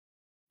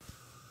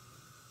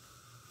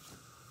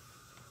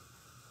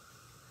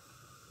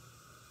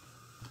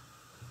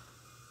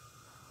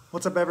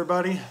What's up,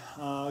 everybody?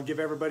 I'll give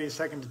everybody a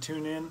second to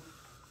tune in,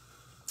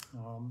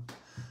 and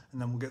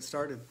then we'll get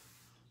started.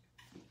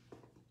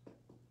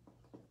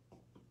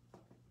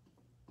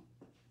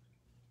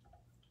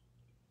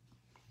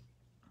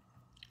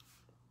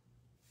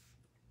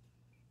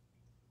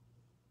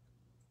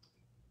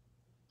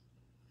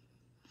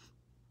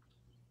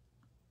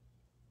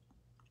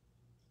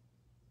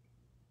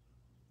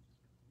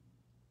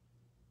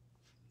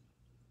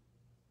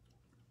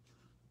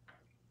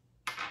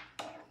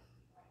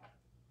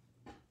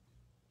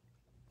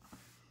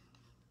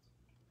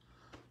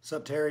 What's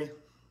up, Terry?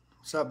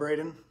 What's up,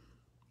 Braden?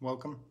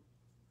 Welcome.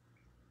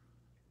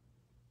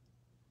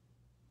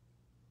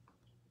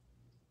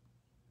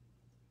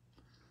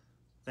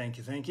 Thank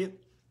you, thank you.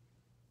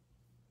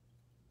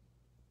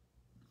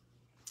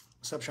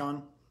 What's up,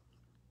 Sean?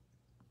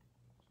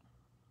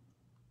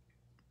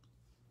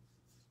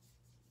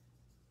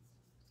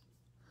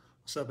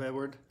 What's up,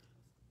 Edward?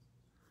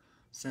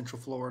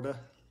 Central Florida.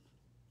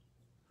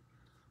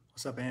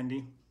 What's up,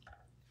 Andy?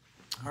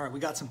 All right, we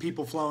got some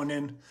people flowing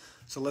in,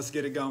 so let's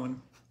get it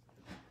going.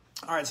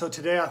 All right, so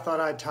today I thought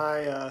I'd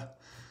tie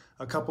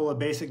a couple of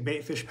basic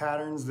baitfish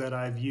patterns that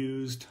I've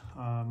used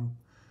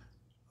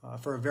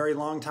for a very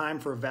long time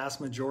for a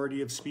vast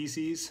majority of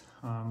species.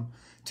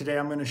 Today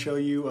I'm going to show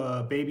you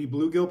a baby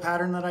bluegill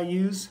pattern that I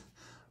use.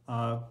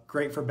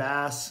 Great for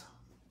bass,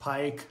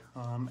 pike,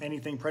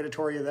 anything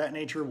predatory of that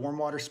nature, warm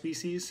water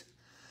species.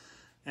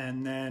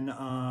 And then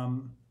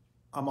I'm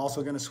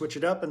also going to switch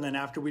it up, and then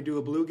after we do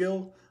a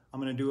bluegill, I'm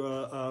going to do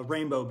a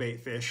rainbow bait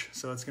fish.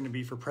 So it's going to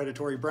be for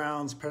predatory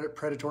browns,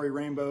 predatory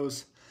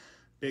rainbows,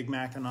 big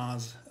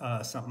mackinaws,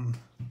 something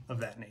of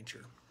that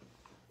nature.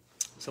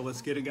 So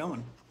let's get it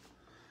going.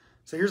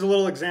 So here's a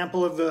little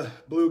example of the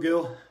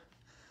bluegill.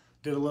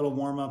 Did a little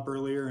warm up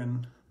earlier,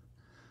 and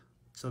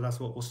so that's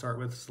what we'll start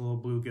with. It's a little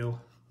bluegill.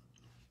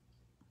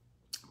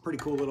 Pretty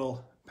cool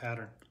little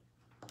pattern.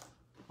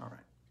 All right.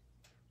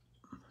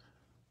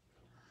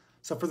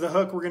 So for the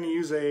hook, we're going to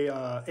use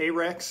a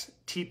Ahrex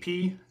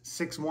TP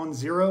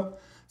 610.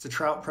 It's a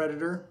trout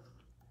predator.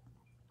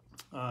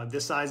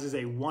 This size is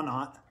a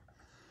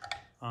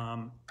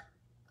 1/0.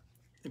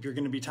 If you're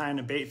going to be tying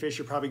a bait fish,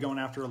 you're probably going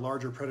after a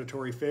larger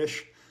predatory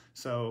fish.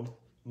 So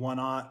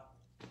 1/0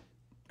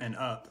 and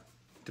up,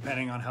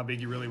 depending on how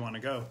big you really want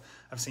to go.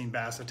 I've seen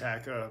bass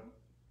attack a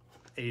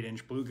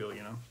 8-inch bluegill,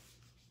 you know.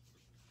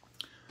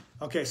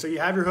 Okay, so you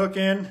have your hook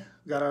in.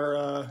 Got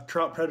our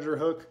trout predator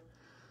hook.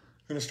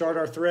 We're gonna start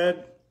our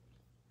thread.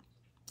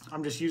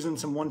 I'm just using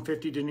some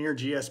 150 denier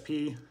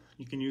GSP.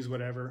 You can use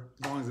whatever,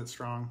 as long as it's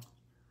strong.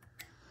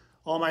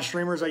 All my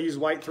streamers, I use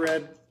white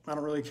thread. I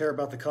don't really care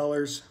about the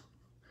colors.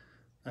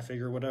 I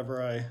figure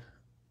whatever I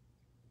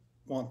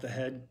want the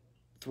head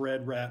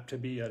thread wrap to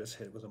be, I just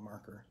hit it with a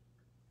marker.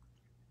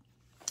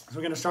 So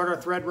we're gonna start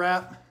our thread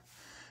wrap,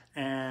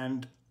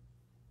 and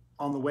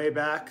on the way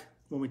back,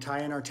 when we tie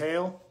in our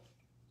tail,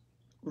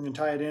 we're gonna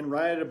tie it in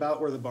right about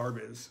where the barb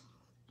is.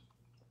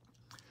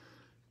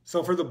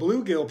 So for the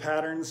bluegill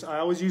patterns, I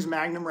always use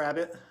Magnum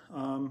Rabbit.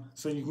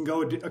 So you can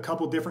go a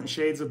couple different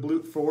shades of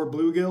blue for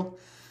bluegill.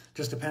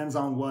 Just depends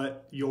on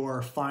what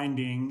you're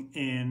finding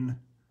in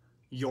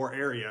your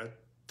area,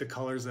 the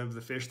colors of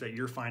the fish that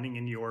you're finding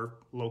in your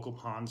local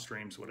pond,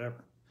 streams,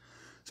 whatever.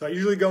 So I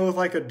usually go with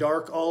like a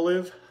dark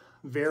olive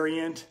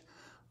variant,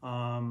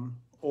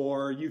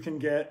 or you can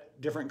get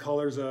different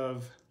colors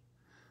of,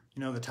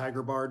 you know, the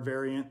tiger barred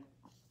variant.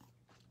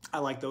 I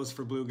like those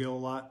for bluegill a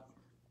lot.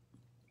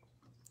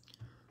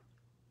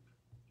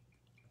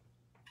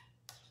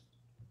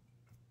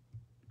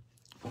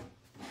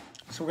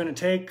 So we're going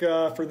to take,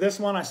 for this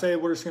one, I say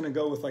we're just going to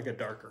go with like a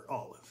darker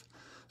olive.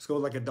 Let's go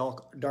with like a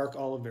dark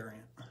olive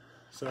variant.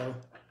 So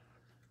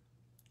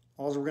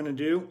all we're going to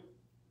do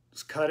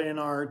is cut in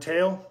our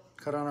tail,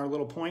 cut on our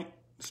little point,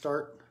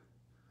 start.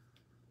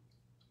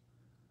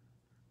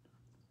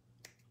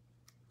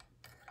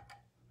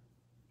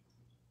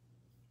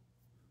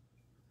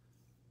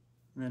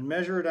 And then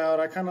measure it out.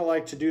 I kind of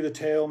like to do the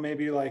tail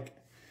maybe like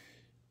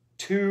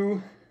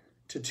 2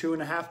 to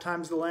 2.5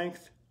 times the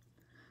length.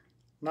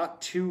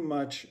 Not too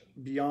much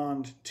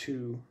beyond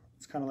 2.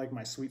 It's kind of like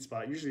my sweet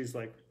spot. Usually it's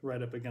like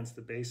right up against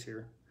the base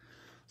here.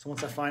 So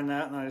once I find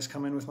that, and I just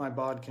come in with my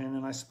bodkin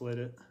and I split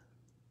it.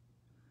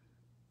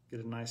 Get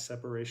a nice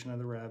separation of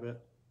the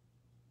rabbit.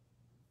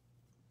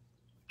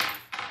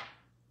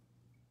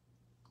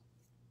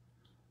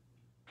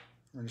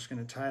 We're just going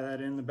to tie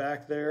that in the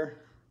back there.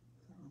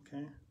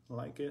 Okay,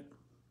 like it.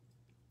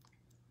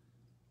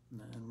 And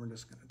then we're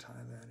just going to tie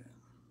that in.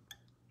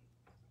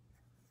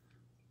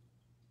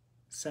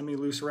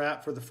 Semi-loose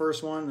wrap for the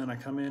first one, then I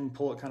come in,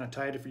 pull it kind of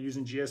tight. If you're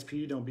using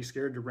GSP, don't be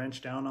scared to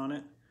wrench down on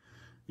it.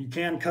 You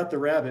can cut the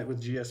rabbit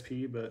with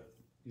GSP, but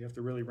you have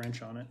to really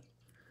wrench on it.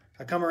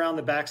 I come around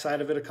the back side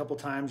of it a couple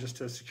times just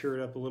to secure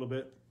it up a little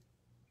bit.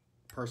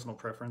 Personal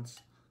preference.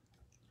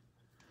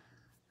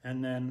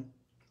 And then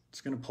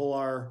it's going to pull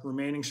our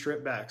remaining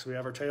strip back. So we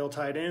have our tail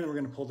tied in, and we're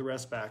going to pull the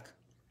rest back.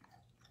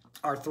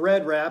 Our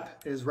thread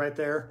wrap is right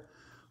there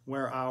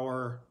where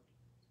our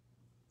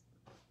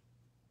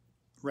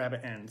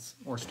rabbit ends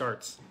or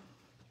starts.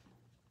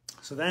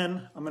 So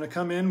then I'm going to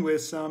come in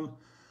with some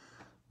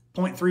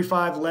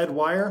 0.35 lead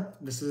wire.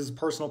 This is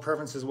personal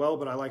preference as well,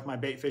 but I like my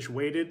bait fish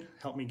weighted.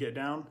 Help me get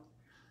down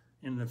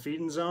in the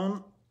feeding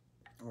zone,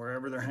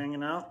 wherever they're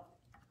hanging out.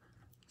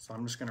 So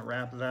I'm just going to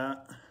wrap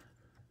that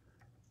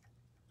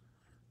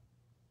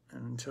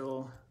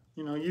until,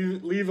 you know, you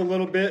leave a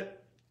little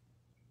bit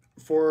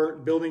for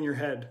building your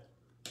head.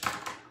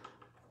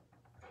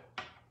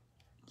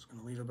 Just going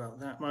to leave about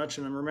that much.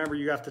 And then remember,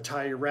 you have to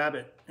tie your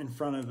rabbit in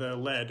front of the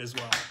lead as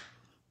well.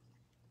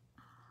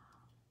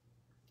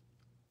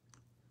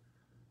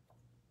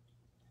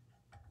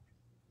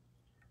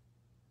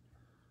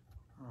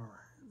 All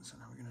right, so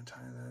now we're going to tie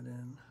that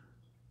in,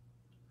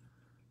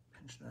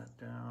 pinch that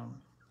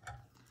down.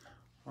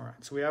 All right,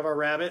 so we have our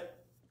rabbit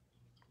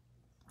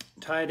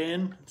tied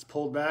in, it's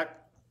pulled back.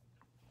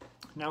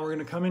 Now we're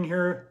gonna come in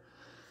here.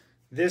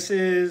 This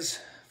is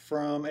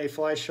from a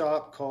fly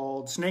shop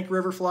called Snake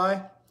River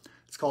Fly.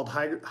 It's called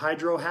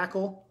Hydro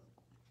Hackle.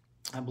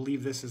 I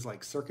believe this is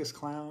like Circus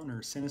Clown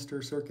or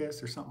Sinister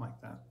Circus or something like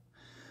that.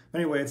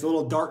 Anyway, it's a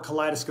little dark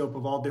kaleidoscope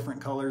of all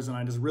different colors, and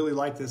I just really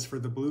like this for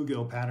the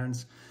bluegill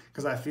patterns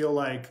because I feel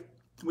like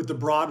with the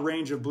broad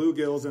range of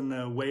bluegills and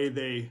the way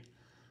they,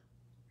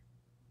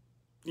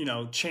 you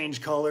know,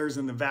 change colors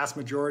and the vast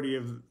majority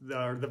of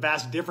the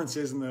vast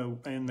differences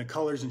in the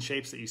colors and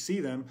shapes that you see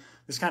them,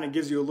 this kind of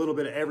gives you a little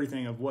bit of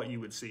everything of what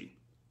you would see.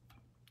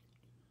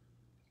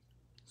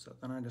 So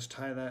then I just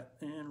tie that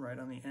in right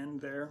on the end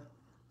there.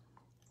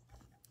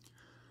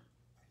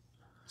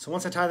 So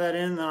once I tie that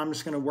in, then I'm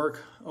just going to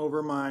work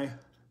over my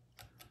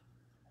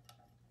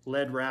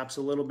lead wraps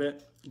a little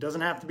bit. It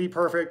doesn't have to be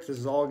perfect. This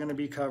is all going to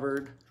be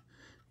covered.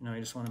 You know,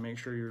 you just want to make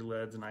sure your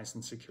lead's nice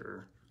and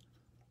secure.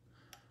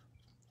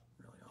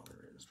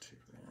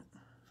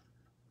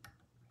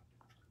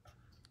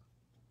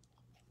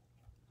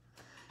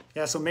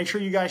 Yeah, so make sure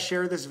you guys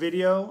share this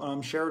video,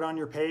 share it on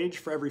your page.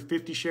 For every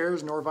 50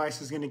 shares, Norvise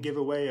is going to give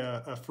away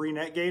a free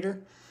net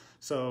gator.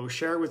 So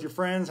share it with your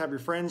friends, have your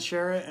friends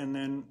share it, and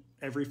then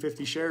every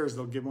 50 shares,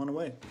 they'll give one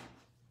away.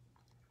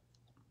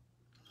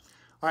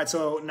 All right,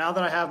 so now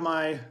that I have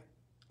my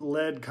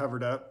lead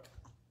covered up,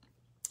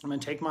 I'm going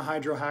to take my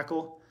Hydro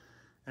Hackle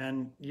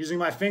and using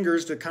my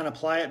fingers to kind of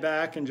ply it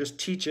back and just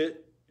teach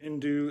it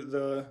into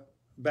the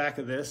back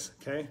of this,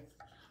 okay?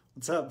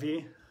 What's up,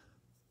 V?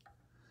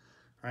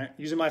 All right,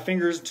 using my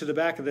fingers to the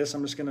back of this,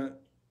 I'm just gonna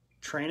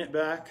train it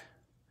back,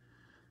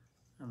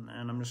 and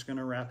then I'm just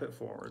gonna wrap it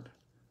forward,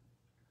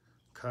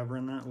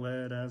 covering that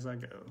lead as I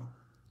go.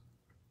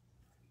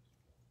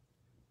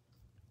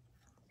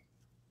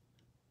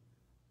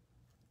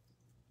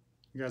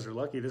 You guys are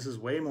lucky, this is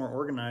way more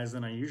organized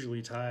than I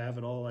usually tie. I have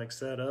it all like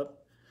set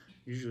up.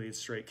 Usually it's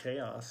straight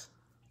chaos.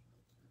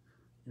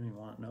 You don't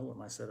even want to know what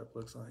my setup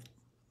looks like.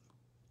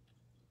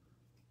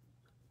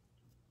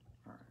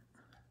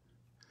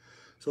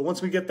 So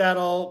once we get that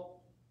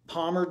all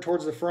palmered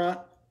towards the front,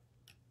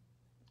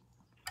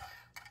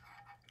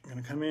 I'm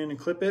gonna come in and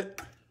clip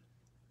it.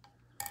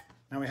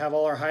 Now we have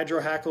all our Hydro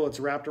Hackle, it's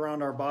wrapped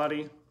around our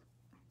body,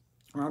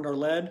 around our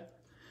lead.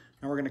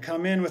 Now we're gonna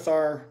come in with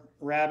our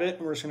rabbit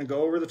and we're just gonna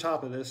go over the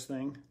top of this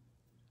thing.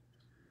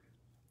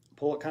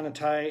 Pull it kind of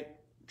tight,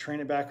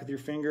 train it back with your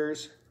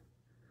fingers.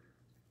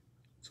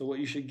 So what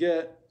you should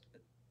get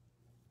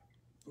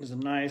is a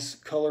nice,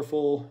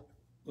 colorful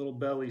little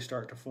belly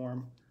start to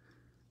form.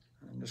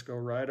 And just go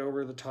right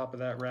over the top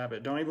of that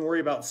rabbit. Don't even worry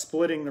about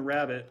splitting the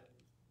rabbit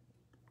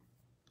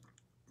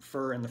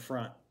fur in the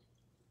front.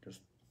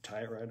 Just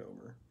tie it right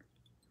over.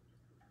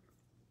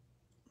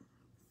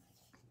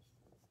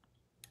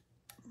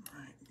 All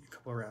right, a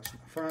couple of wraps in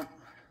the front.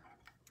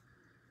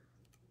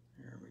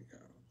 Here we go.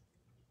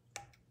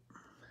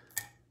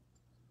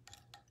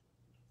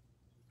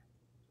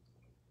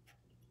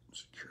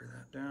 Secure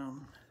that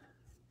down.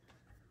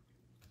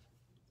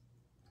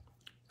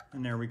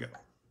 And there we go.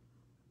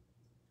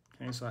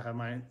 Okay, so I have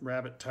my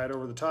rabbit tied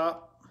over the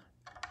top,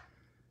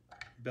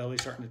 belly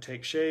starting to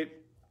take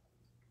shape.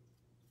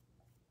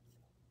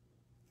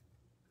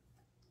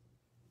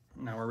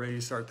 Now we're ready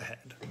to start the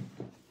head.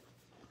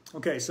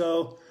 Okay,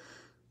 so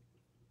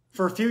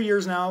for a few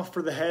years now,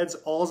 for the heads,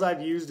 all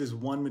I've used is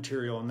one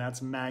material, and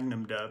that's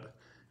Magnum Dub.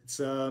 It's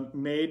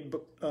made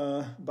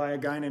by a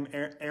guy named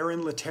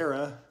Aaron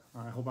Laterra.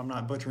 I hope I'm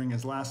not butchering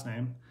his last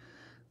name,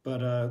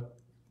 but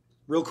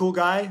real cool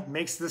guy,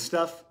 makes this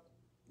stuff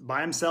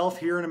by himself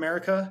here in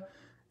America,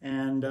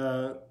 and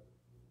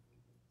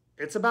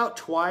it's about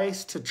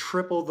twice to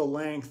triple the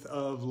length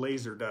of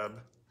laser dub.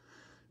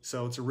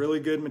 So it's a really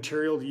good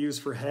material to use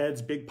for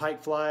heads, big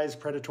pike flies,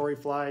 predatory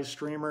flies,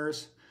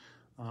 streamers.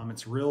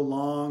 It's real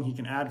long. He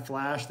can add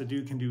flash. The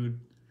dude can do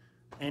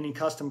any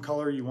custom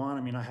color you want.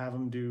 I mean, I have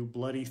him do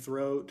bloody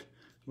throat,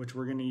 which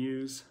we're gonna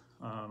use.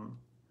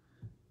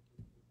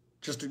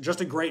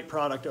 Just a great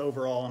product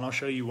overall, and I'll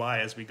show you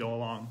why as we go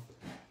along.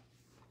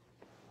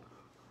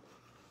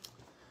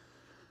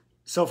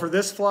 So for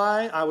this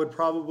fly, I would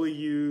probably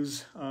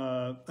use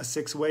a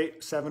 6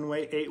 weight, 7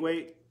 weight, 8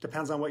 weight,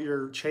 depends on what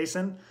you're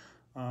chasing.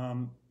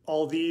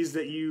 All these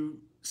that you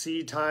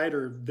see tied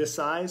or this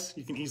size,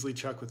 you can easily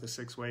chuck with a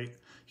 6 weight.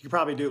 You could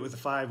probably do it with a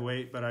 5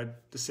 weight,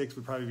 but the 6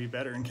 would probably be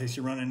better in case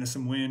you run into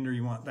some wind or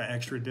you want that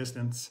extra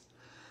distance.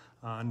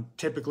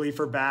 Typically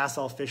for bass,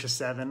 I'll fish a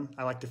 7.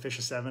 I like to fish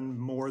a 7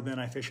 more than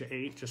I fish a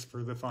 8, just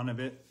for the fun of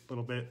it, a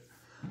little bit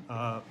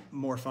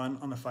more fun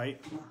on the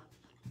fight.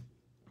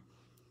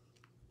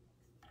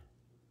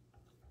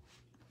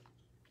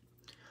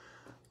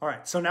 All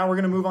right, so now we're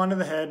gonna move on to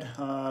the head.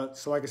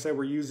 So like I said,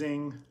 we're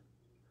using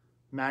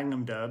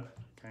Magnum Dub,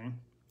 okay?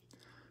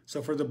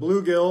 So for the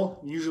bluegill,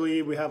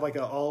 usually we have like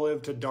an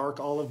olive to dark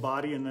olive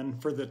body, and then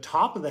for the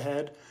top of the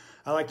head,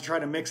 I like to try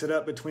to mix it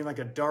up between like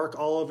a dark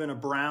olive and a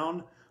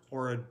brown,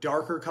 or a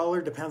darker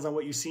color, depends on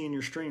what you see in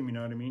your stream, you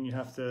know what I mean? You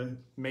have to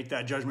make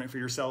that judgment for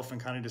yourself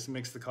and kind of just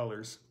mix the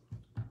colors.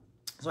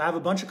 So I have a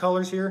bunch of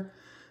colors here.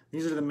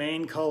 These are the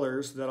main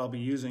colors that I'll be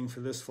using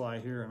for this fly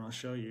here, and I'll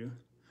show you,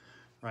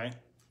 right?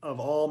 Of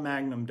all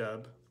Magnum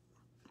Dub.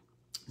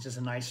 It's just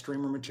a nice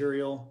streamer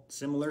material,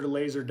 similar to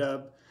laser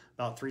dub,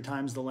 about 3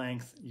 times the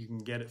length. You can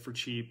get it for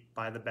cheap,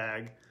 buy the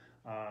bag.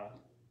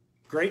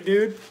 Great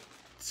dude,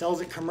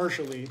 sells it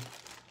commercially.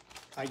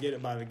 I get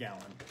it by the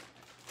gallon.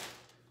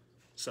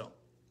 So,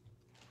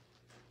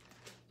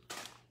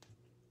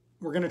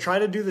 we're gonna try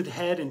to do the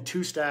head in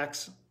 2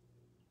 stacks.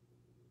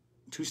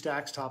 2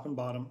 stacks, top and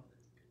bottom.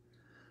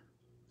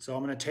 So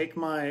I'm gonna take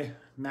my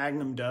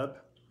Magnum Dub.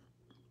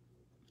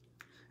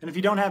 And if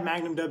you don't have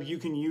Magnum Dub, you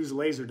can use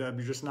laser dub.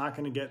 You're just not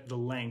gonna get the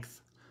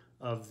length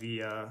of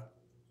the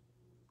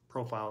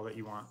profile that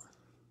you want.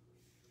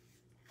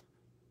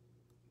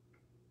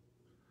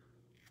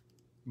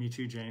 Me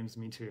too, James,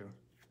 me too.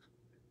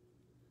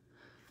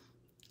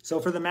 So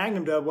for the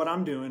Magnum Dub, what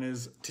I'm doing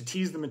is to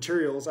tease the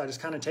materials, I just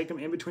kind of take them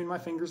in between my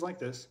fingers like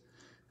this.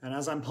 And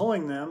as I'm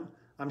pulling them,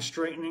 I'm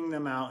straightening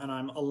them out and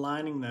I'm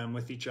aligning them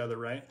with each other,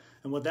 right?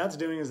 And what that's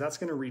doing is that's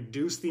gonna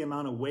reduce the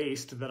amount of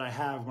waste that I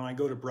have when I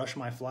go to brush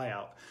my fly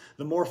out.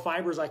 The more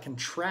fibers I can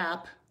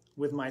trap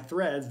with my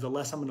threads, the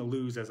less I'm gonna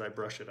lose as I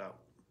brush it out.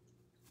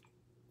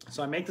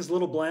 So I make this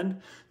little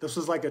blend. This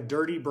was like a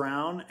dirty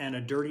brown and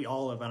a dirty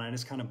olive, and I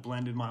just kind of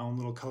blended my own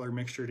little color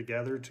mixture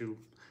together to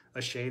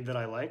a shade that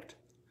I liked.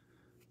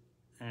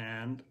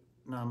 And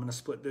now I'm gonna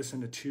split this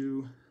into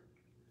two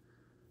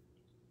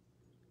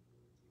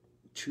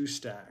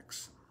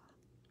stacks.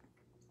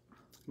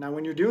 Now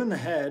when you're doing the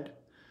head,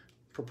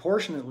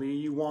 proportionately,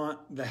 you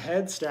want the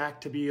head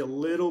stack to be a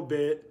little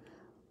bit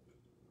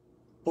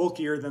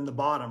bulkier than the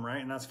bottom,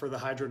 right? And that's for the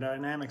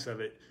hydrodynamics of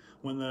it.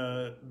 When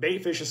the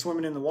bait fish is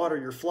swimming in the water,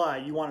 your fly,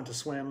 you want it to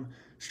swim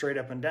straight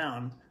up and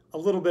down. A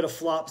little bit of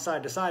flop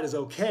side to side is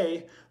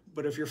okay,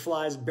 but if your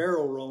fly's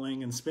barrel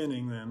rolling and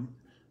spinning, then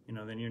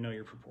you know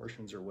your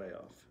proportions are way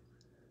off.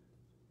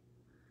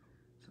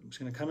 So I'm just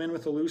gonna come in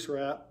with a loose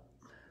wrap,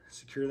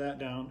 secure that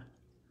down.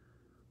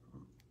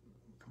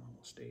 Come on,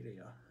 we'll stay to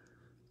ya.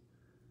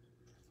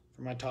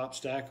 For my top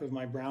stack with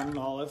my brown and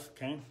olive,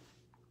 okay?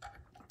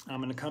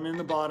 I'm gonna come in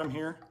the bottom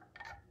here.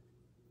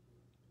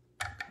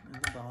 In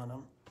the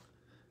bottom.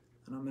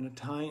 And I'm gonna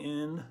tie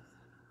in,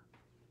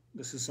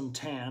 this is some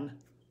tan.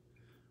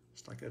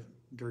 It's like a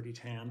dirty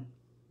tan.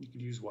 You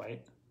could use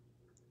white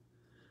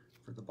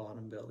for the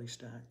bottom belly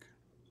stack.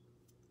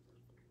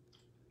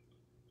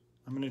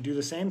 I'm gonna do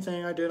the same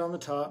thing I did on the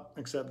top,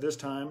 except this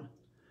time,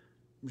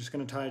 I'm just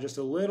gonna tie just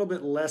a little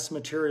bit less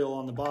material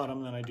on the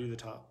bottom than I do the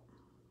top.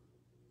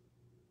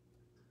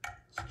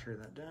 Secure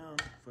that down,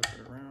 flip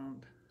it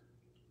around.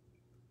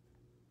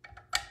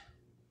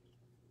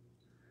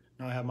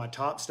 Now I have my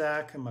top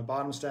stack and my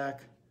bottom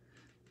stack.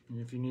 And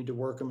if you need to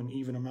work them and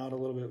even them out a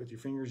little bit with your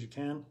fingers, you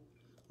can.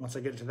 Once I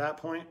get to that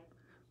point,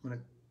 I'm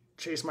gonna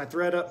chase my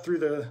thread up through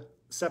the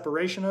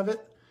separation of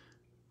it,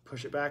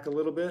 push it back a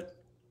little bit,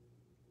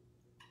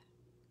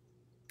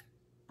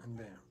 and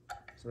bam.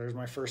 So there's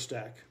my first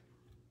stack.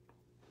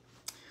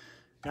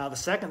 Now the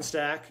second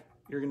stack,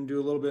 you're gonna do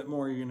a little bit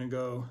more. You're gonna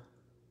go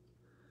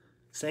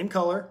same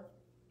color,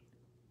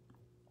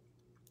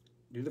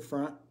 do the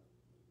front,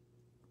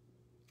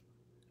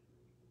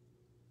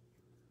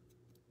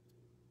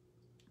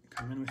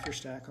 come in with your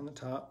stack on the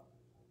top.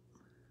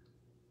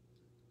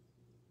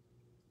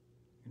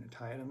 You're gonna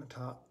tie it on the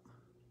top.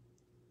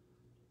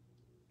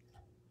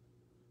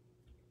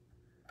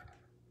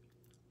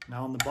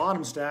 Now on the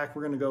bottom stack,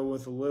 we're gonna go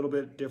with a little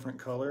bit different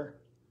color.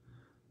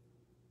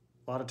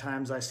 A lot of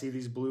times I see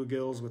these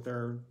bluegills with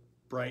their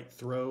bright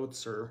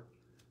throats or,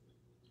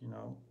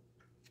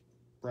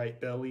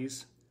 bright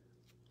bellies.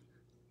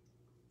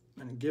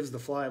 And it gives the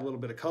fly a little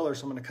bit of color.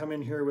 So I'm gonna come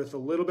in here with a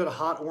little bit of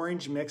hot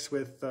orange mixed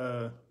with,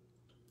 it's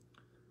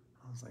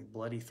like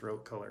bloody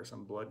throat color,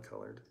 some blood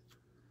colored.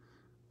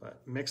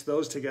 But mix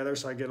those together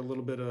so I get a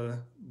little bit of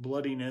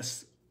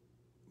bloodiness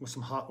with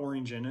some hot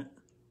orange in it.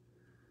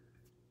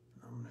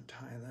 I'm gonna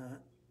tie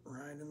that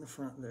right in the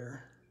front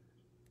there.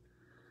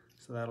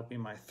 So that'll be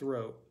my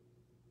throat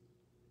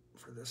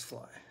for this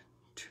fly.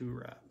 2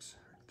 wraps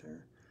right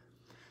there.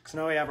 So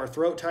now we have our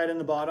throat tied in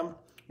the bottom.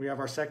 We have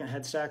our second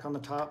head stack on the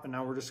top, and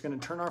now we're just gonna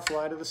turn our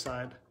fly to the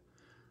side.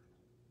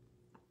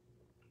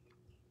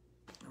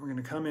 And we're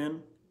gonna come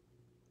in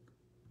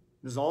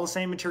This is all the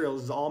same material.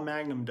 This is all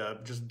Magnum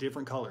Dub, just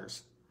different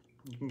colors.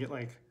 You can get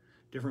like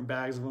different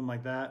bags of them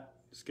like that.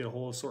 Just get a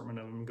whole assortment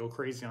of them and go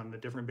crazy on the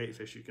different bait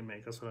fish you can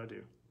make. That's what I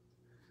do.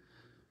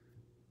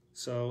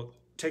 So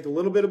take a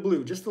little bit of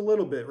blue, just a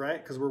little bit,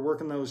 right? Because we're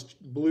working those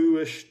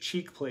bluish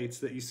cheek plates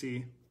that you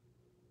see.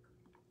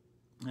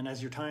 And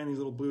as you're tying these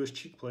little bluish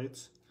cheek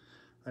plates,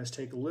 I just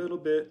take a little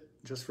bit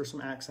just for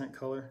some accent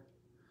color.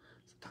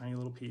 It's a tiny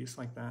little piece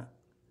like that.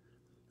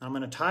 I'm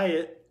going to tie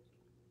it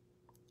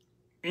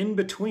in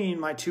between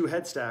my two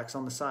head stacks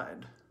on the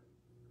side,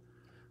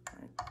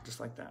 right,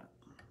 just like that.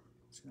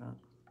 See that?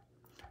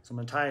 So I'm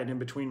going to tie it in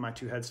between my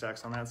two head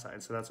stacks on that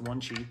side. So that's one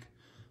cheek.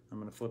 I'm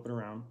going to flip it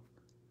around.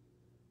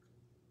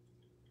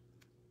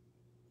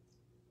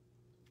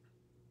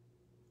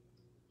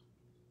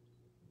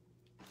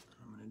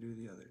 I'm going to do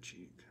the other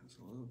cheek. There's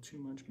a little too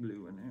much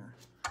blue in there.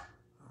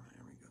 All right,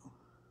 there we go.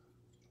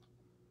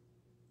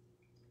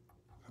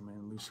 Come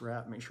in, loose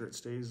wrap, make sure it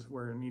stays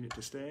where I need it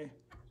to stay.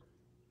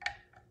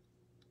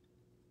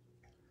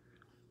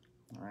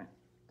 All right,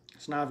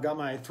 so now I've got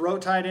my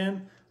throat tied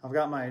in, I've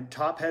got my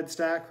top head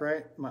stack,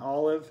 right, my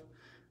olive,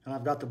 and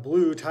I've got the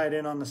blue tied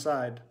in on the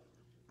side.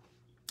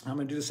 I'm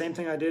gonna do the same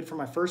thing I did for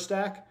my first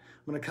stack.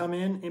 I'm gonna come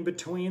in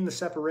between the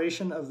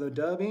separation of the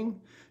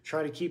dubbing,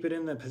 try to keep it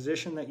in the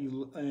position that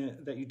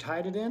you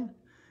tied it in,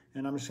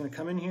 and I'm just gonna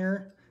come in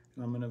here,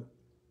 and I'm gonna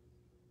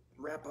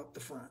wrap up the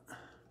front.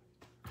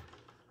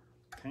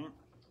 Okay.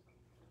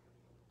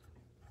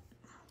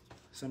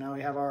 So now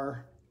we have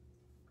our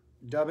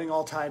dubbing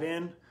all tied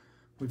in.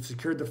 We've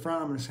secured the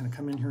front. I'm just going to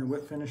come in here and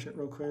whip finish it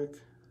real quick.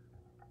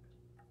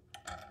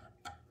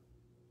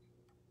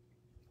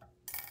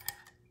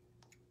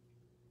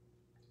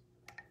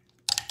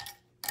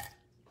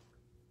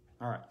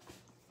 All right.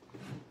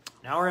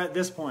 Now we're at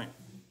this point.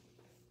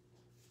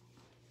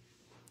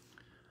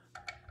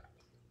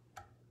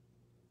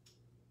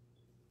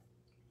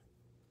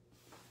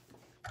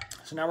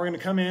 So now we're going to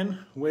come in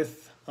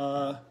with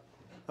a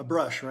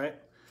brush, right?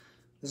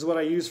 This is what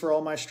I use for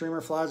all my streamer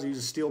flies. I use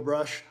a steel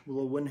brush with a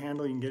little wooden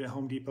handle. You can get it at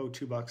Home Depot,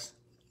 $2,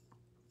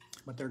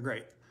 but they're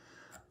great.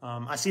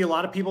 I see a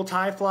lot of people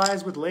tie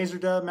flies with laser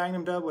dub,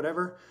 Magnum Dub,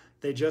 whatever.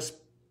 They just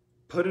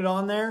put it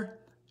on there.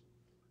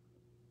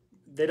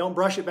 They don't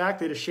brush it back.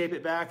 They just shape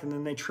it back and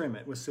then they trim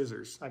it with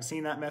scissors. I've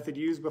seen that method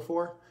used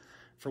before.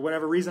 For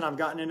whatever reason, I've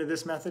gotten into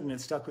this method and it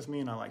stuck with me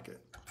and I like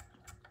it.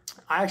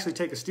 I actually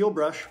take a steel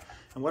brush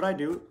and what I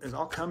do is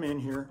I'll come in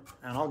here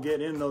and I'll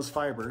get in those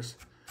fibers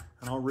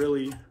and I'll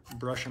really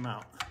brush them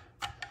out.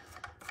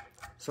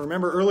 So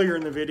remember earlier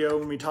in the video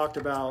when we talked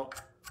about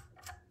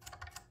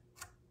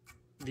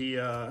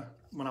the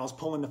when I was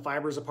pulling the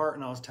fibers apart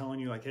and I was telling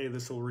you like, hey,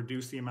 this will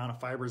reduce the amount of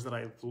fibers that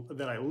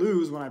I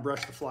lose when I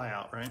brush the fly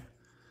out, right?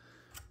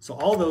 So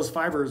all those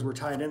fibers were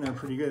tied in there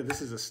pretty good.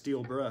 This is a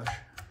steel brush.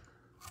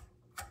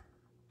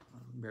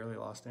 Barely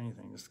lost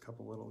anything, just a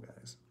couple little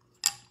guys.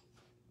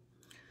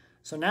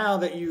 So now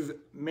that you've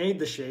made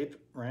the shape,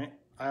 right?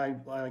 I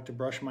like to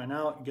brush mine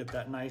out, get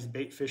that nice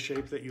bait fish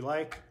shape that you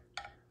like,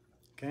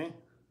 okay?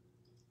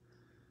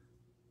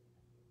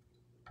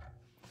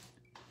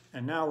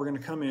 And now we're gonna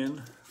come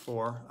in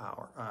for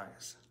our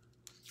eyes.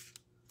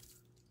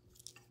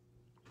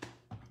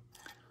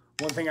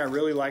 One thing I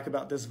really like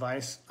about this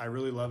vise, I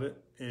really love it,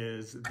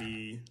 is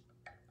the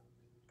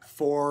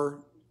 4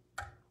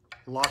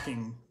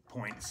 locking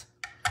points.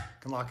 You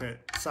can lock it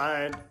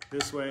side,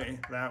 this way,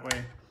 that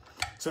way.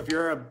 So if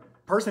you're a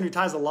person who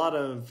ties a lot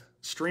of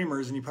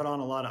streamers and you put on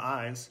a lot of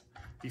eyes,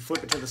 you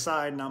flip it to the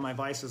side, now my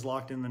vise is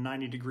locked in the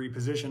 90-degree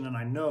position and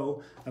I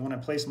know that when I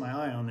place my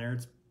eye on there,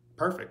 it's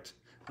perfect.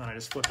 And I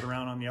just flip it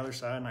around on the other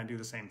side and I do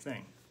the same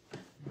thing.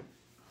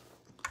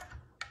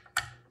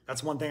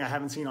 That's one thing I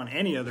haven't seen on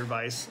any other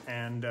vise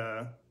and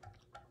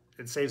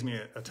it saves me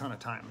a ton of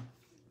time.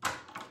 All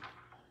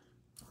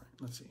right,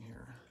 let's see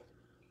here.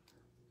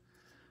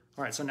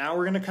 All right, so now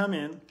we're gonna come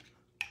in.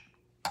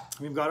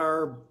 We've got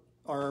our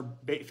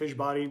bait fish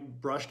body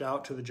brushed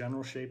out to the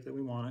general shape that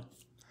we want it.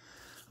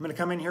 I'm gonna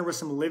come in here with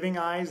some living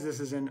eyes.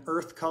 This is in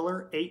earth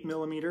color,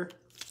 8mm.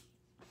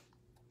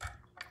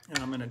 And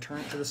I'm gonna turn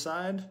it to the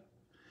side.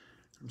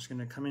 I'm just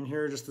gonna come in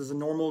here just as a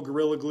normal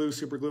Gorilla Glue,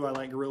 super glue. I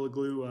like Gorilla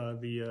Glue.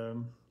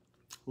 The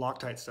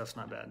Loctite stuff's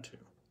not bad too.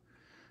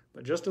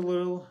 But just a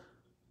little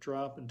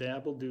drop, a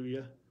dab will do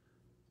ya.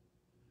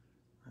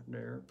 Right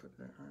there, put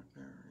that right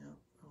there, yep.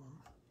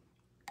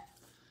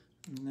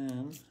 And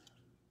then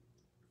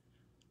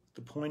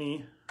the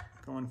pointy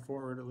going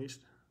forward at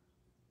least.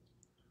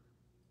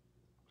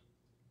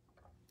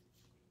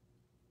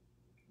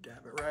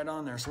 Dab it right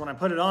on there. So when I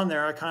put it on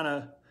there, I kind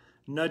of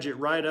nudge it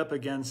right up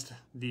against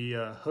the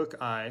hook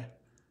eye,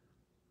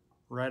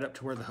 right up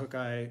to where the hook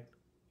eye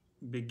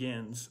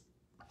begins.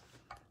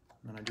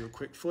 And then I do a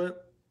quick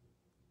flip.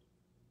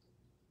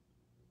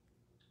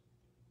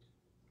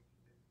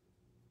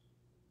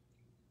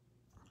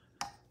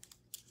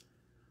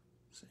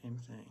 Same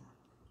thing.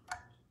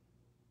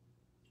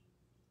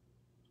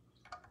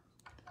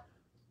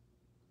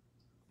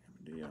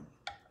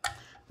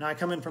 Now I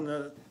come in from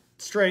the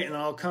straight and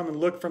I'll come and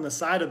look from the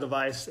side of the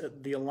vise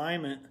at the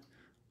alignment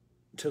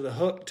to the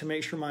hook to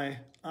make sure my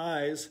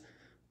eyes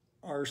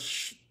are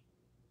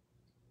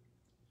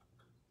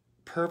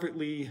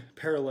perfectly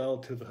parallel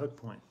to the hook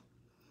point.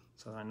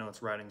 So I know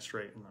it's riding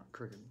straight and not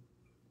crooked.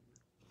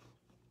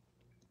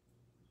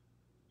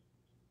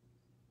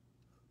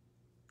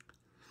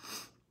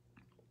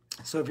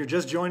 So if you're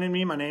just joining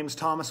me, my name's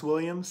Thomas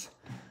Williams.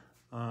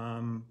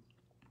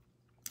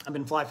 I've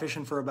been fly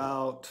fishing for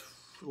about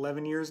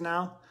 11 years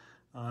now,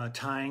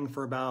 tying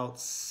for about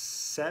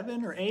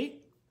 7 or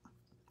 8.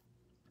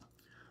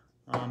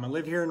 I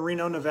live here in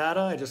Reno,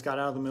 Nevada. I just got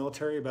out of the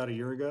military about a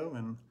year ago,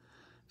 and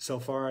so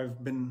far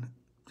I've been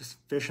just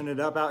fishing it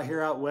up out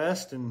here out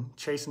west and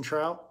chasing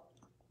trout.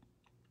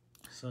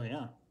 So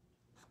yeah.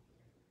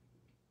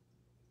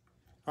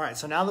 All right,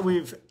 so now that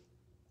we've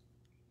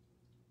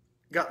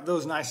got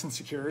those nice and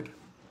secured,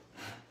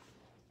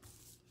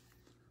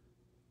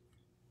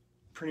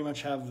 pretty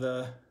much have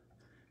the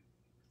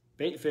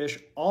bait fish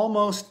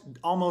almost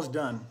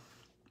done.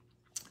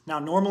 Now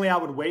normally I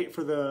would wait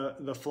for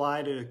the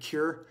fly to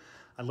cure.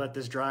 I'd let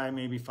this dry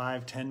maybe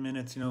 5-10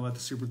 minutes, you know, let the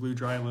super glue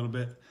dry a little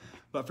bit.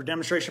 But for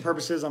demonstration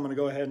purposes, I'm gonna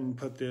go ahead and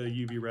put the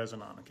UV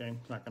resin on, okay?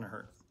 It's not gonna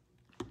hurt.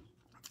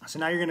 So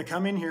now you're gonna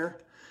come in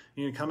here,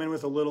 you're gonna come in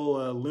with a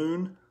little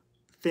Loon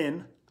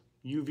thin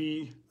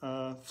UV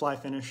fly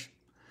finish.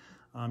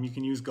 You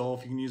can use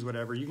Gulf, you can use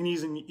whatever. You can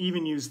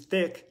even use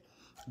thick,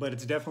 but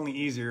it's definitely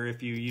easier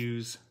if you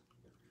use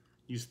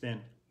thin.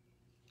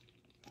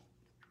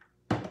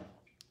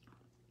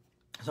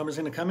 So I'm just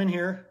gonna come in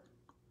here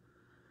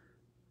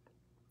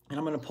and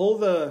I'm gonna pull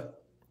the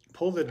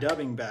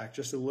dubbing back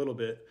just a little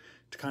bit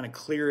to kind of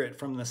clear it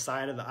from the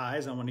side of the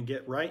eyes. I want to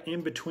get right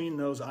in between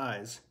those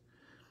eyes.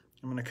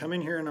 I'm gonna come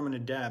in here and I'm gonna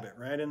dab it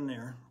right in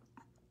there.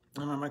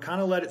 And I'm gonna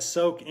kind of let it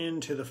soak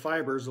into the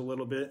fibers a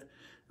little bit.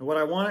 And what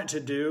I want it to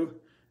do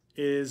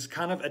is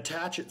kind of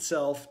attach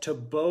itself to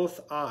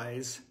both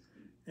eyes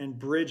and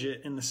bridge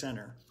it in the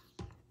center.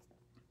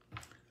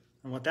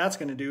 And what that's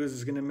gonna do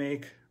is gonna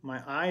make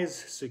my eyes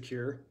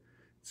secure.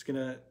 It's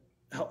gonna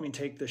help me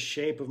take the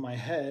shape of my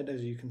head,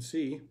 as you can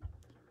see.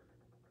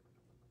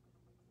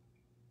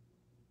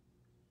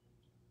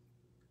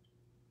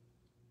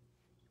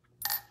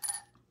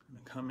 I'm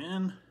gonna come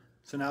in.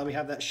 So now we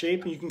have that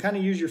shape, and you can kind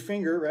of use your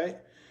finger, right?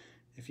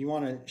 If you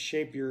want to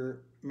shape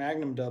your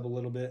Magnum Dub a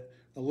little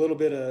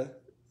bit of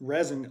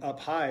resin up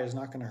high is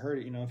not going to hurt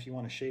it, you know, if you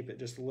want to shape it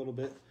just a little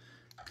bit.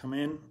 Come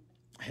in,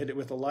 hit it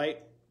with a light.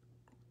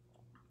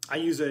 I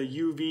use a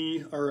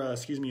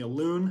a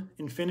Loon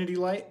infinity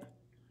light.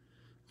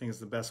 I think it's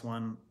the best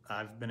one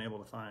I've been able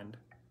to find.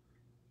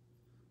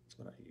 That's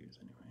what I use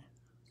anyway.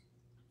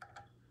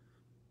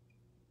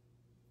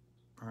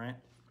 All right.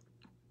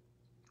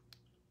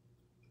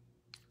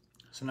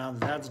 So now that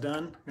that's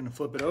done, I'm gonna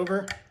flip it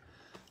over.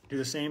 Do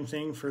the same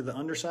thing for the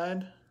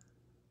underside.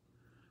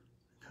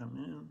 Come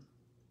in.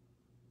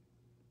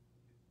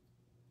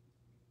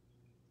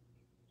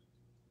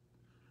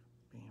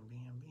 Bam,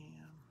 bam,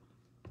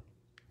 bam.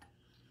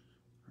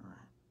 All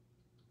right.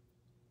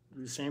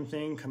 Do the same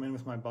thing, come in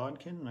with my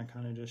bodkin, and I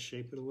kind of just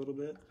shape it a little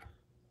bit.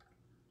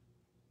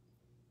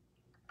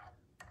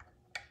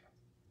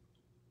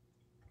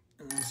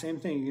 And then the same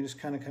thing, you can just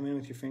kind of come in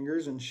with your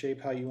fingers and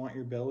shape how you want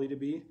your belly to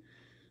be.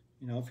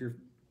 You know, if your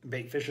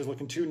bait fish is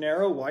looking too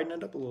narrow, widen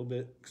it up a little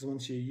bit, because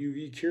once you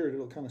UV cure it,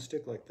 it'll kind of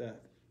stick like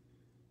that.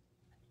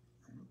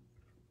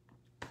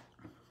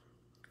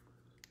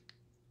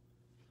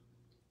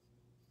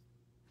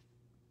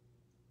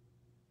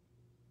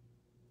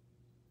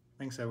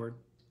 Thanks, Edward.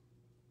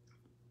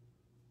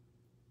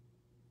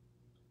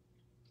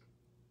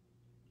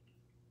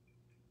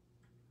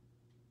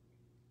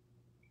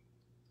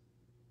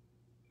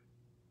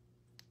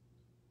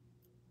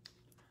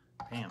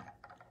 Bam.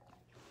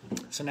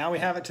 So now we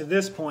have it to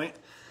this point,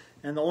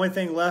 and the only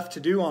thing left to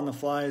do on the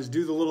fly is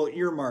do the little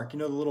ear mark. You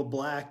know, the little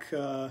black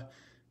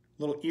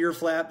little ear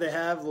flap they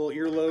have, the little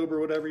earlobe or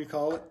whatever you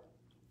call it.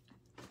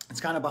 It's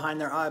kind of behind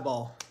their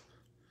eyeball.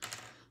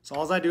 So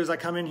all I do is I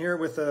come in here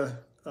with a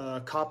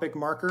Copic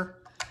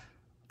marker,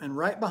 and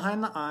right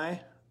behind the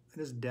eye, I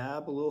just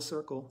dab a little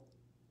circle.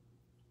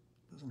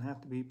 Doesn't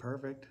have to be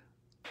perfect.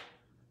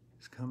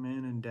 Just come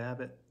in and dab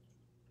it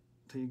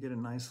until you get a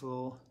nice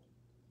little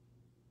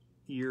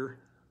ear.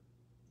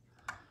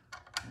 All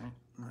right,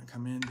 I'm gonna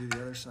come in and do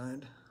the other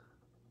side.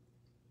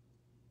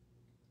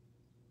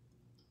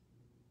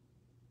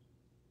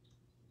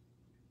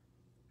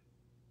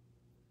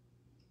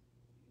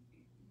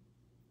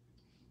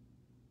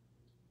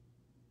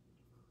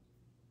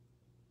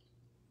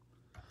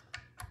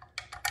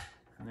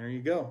 And there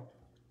you go.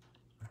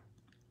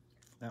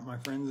 That, my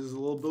friends, is a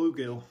little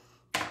bluegill.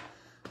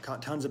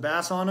 Caught tons of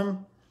bass on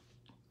them.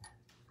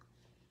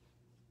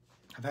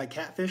 I've had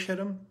catfish hit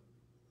them.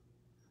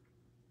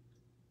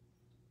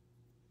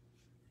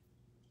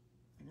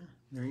 Yeah,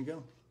 there you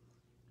go.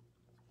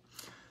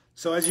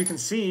 So as you can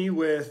see,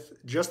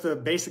 with just the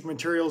basic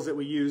materials that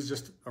we use,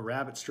 just a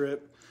rabbit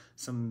strip,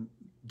 some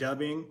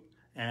dubbing,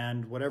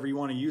 and whatever you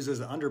want to use as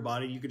the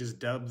underbody, you could just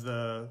dub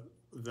the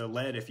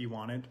lead if you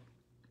wanted.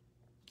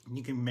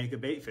 you can make a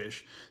bait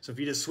fish. So if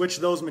you just switch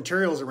those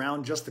materials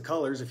around, just the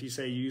colors, if you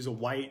say you use a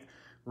white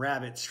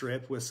rabbit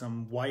strip with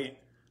some white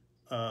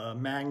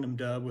Magnum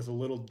Dub with a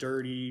little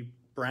dirty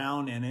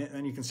brown in it,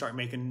 then you can start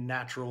making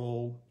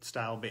natural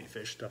style bait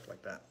fish, stuff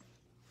like that.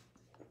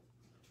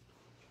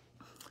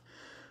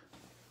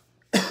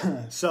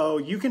 So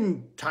you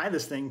can tie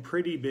this thing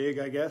pretty big,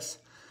 I guess.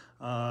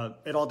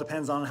 It all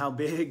depends on how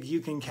big you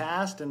can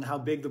cast and how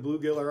big the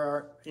bluegill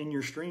are in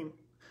your stream,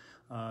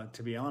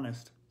 to be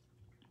honest.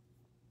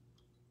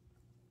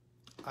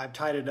 I've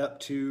tied it up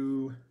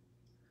to,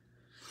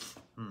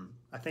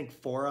 I think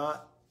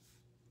 4/0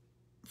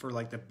 for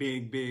like the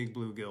big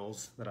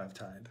bluegills that I've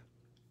tied.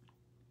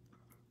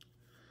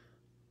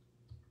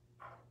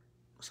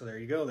 So there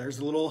you go. There's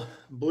a little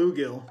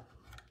bluegill.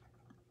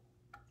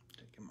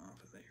 Take him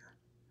off of there.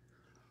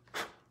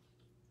 There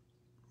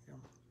you go.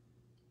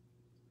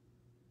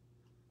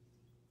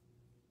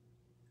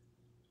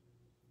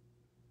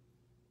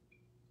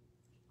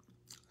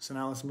 So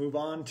now let's move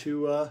on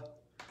to a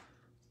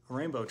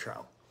rainbow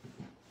trout.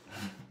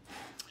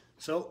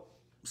 So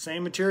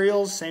same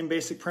materials, same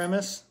basic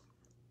premise.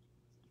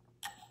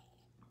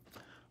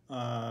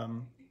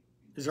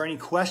 Is there any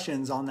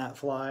questions on that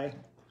fly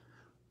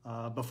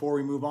before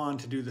we move on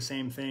to do the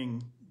same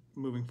thing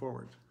moving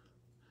forward?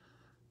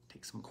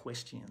 Take some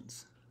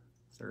questions,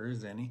 if there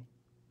is any.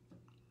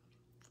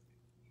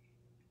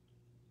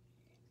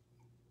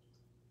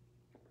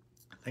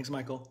 Thanks,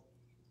 Michael.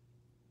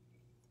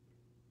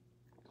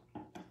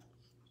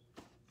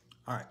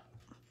 All right.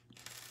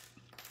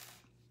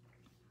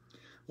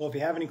 Well, if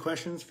you have any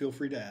questions, feel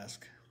free to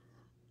ask.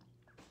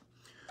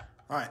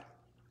 All right.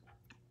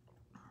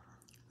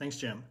 Thanks,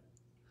 Jim.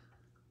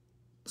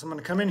 So I'm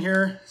going to come in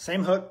here,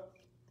 same hook,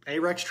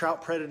 Ahrex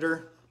Trout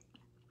Predator,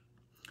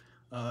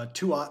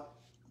 2/0.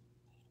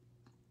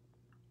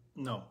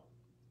 No,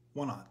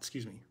 1/0,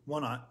 excuse me,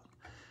 1/0.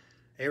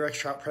 Ahrex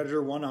Trout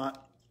Predator 1/0.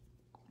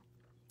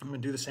 I'm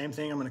going to do the same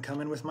thing. I'm going to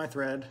come in with my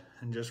thread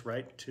and just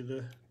right to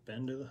the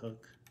bend of the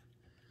hook.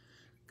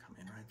 Come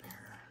in right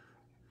there.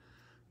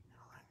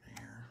 Right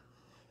there.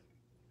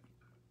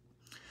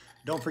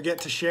 Don't forget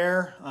to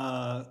share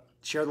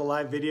the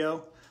live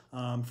video.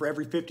 For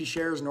every 50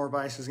 shares,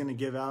 Norvise is going to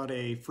give out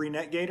a free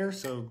net gator.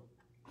 So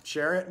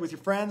share it with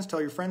your friends.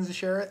 Tell your friends to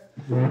share it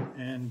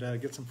and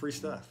get some free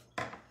stuff.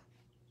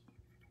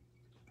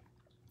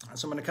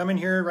 So I'm going to come in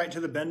here right to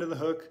the bend of the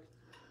hook.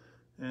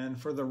 And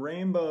for the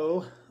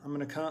rainbow, I'm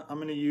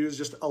going to use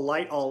just a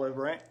light olive,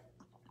 right?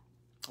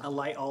 A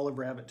light olive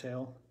rabbit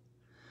tail.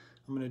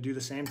 I'm going to do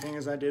the same thing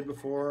as I did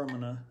before. I'm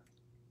going to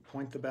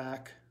point the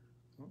back.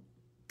 I'm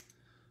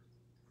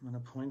going to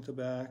point the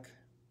back.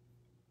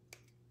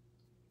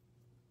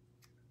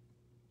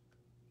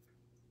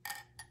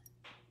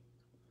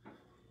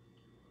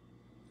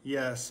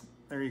 Yes,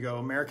 there you go.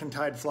 American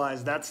Tide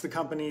Flies. That's the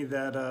company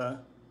that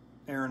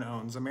Aaron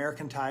owns.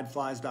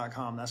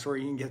 AmericanTideFlies.com. That's where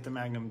you can get the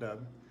Magnum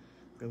Dub.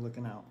 Good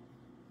looking out.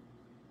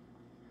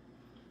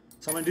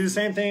 So I'm going to do the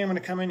same thing. I'm going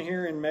to come in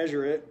here and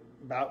measure it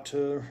about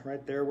to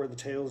right there where the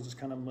tail is just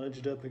kind of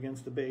mudged up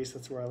against the base.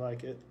 That's where I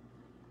like it.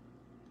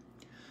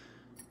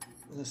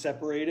 I'm going to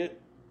separate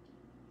it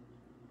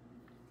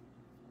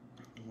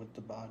with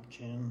the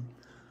bodkin.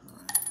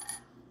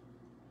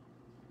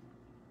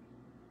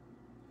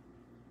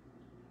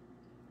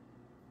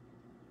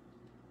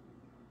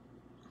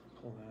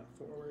 Pull that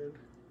forward.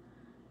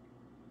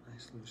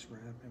 Nice loose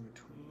wrap in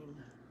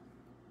between.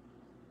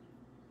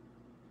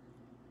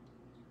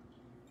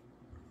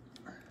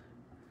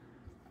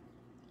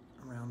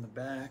 Around the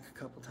back a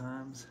couple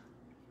times.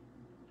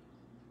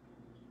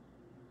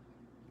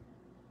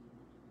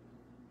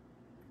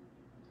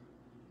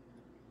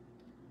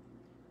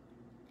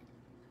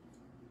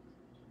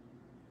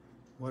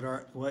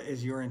 What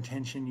is your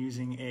intention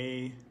using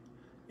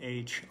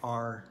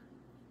AHRE?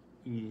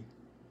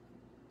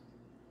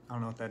 I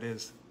don't know what that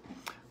is.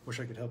 Wish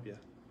I could help you.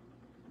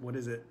 What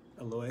is it,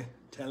 Aloy?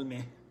 Tell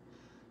me.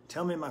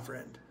 Tell me, my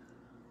friend,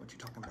 what you're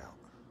talking about.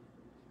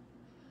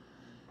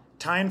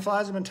 Tying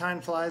flies. I've been tying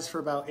flies for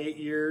about 8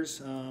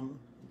 years.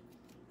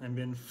 I've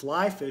been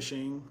fly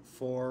fishing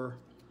for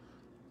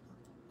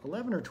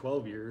 11 or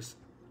 12 years.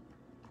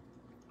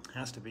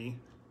 Has to be.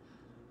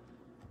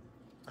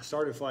 I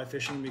started fly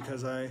fishing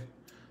because I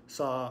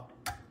saw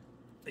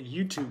a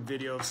YouTube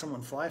video of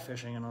someone fly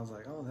fishing and I was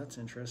like, oh, that's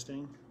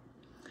interesting.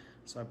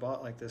 So I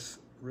bought like this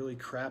really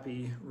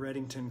crappy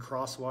Redington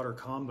crosswater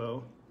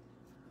combo.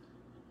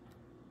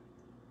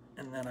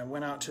 And then I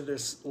went out to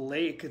this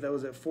lake that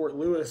was at Fort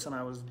Lewis and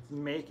I was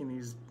making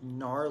these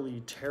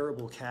gnarly,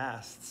 terrible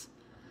casts.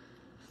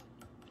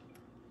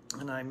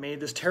 And I made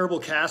this terrible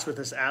cast with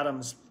this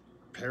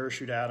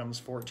Parachute Adams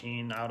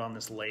 14 out on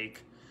this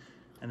lake.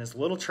 And this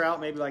little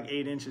trout, maybe like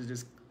 8 inches,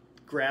 just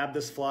grabbed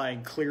this fly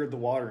and cleared the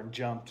water and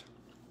jumped.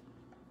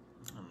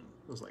 And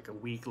it was like a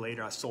week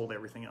later, I sold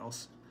everything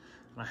else.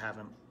 And I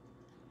haven't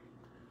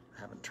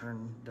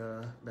turned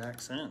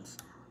back since.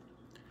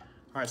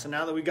 All right, so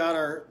now that we got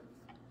our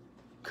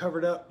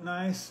covered up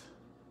nice,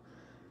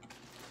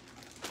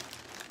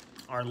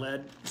 our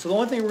lead. So the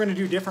only thing we're going to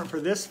do different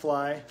for this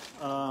fly,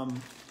 oh,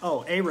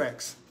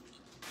 Ahrex.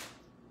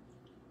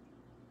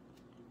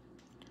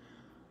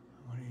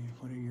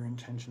 What are your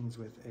intentions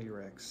with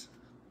Ahrex?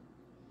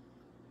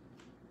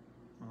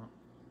 Well,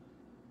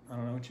 I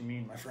don't know what you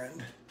mean, my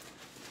friend.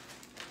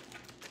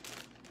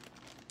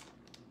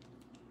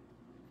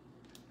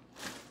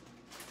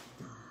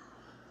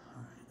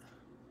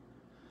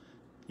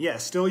 Yeah,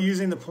 still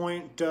using the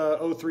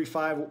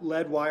 .035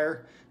 lead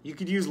wire. You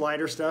could use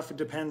lighter stuff. It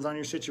depends on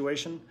your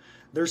situation.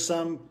 There's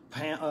some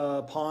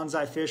ponds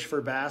I fish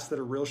for bass that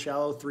are real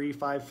shallow,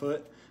 3-5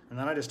 foot, and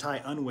then I just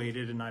tie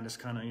unweighted and I just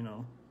kind of, you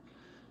know,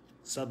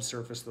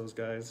 subsurface those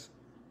guys.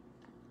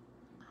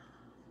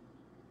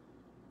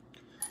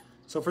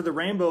 So for the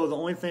rainbow, the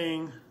only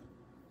thing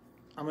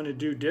I'm going to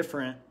do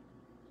different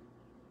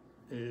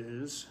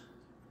is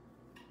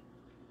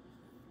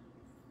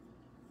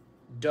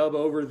dub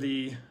over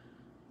the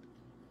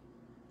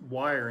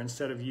wire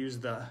instead of use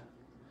the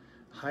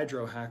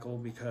hydro hackle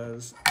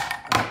because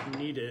I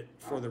need it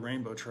for the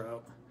rainbow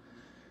trout.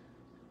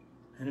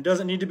 And it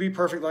doesn't need to be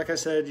perfect, like I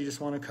said. You just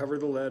want to cover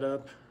the lead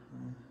up.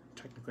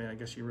 Technically, I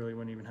guess you really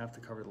wouldn't even have to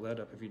cover the lead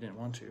up if you didn't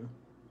want to.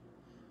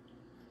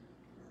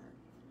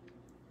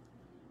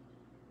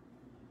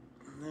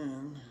 And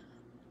then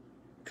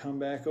come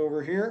back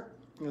over here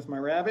with my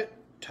rabbit,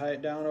 tie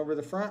it down over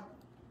the front.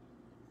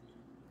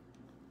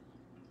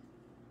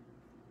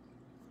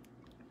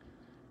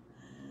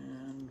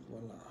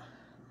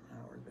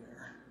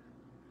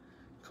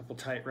 Couple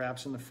tight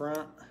wraps in the front.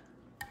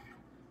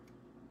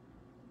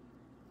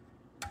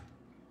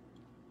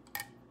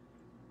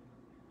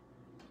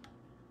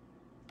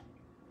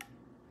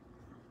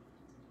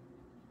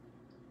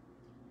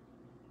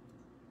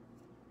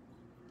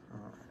 All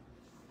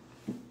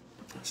right.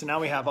 So now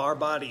we have our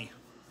body.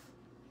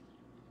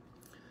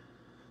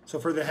 So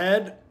for the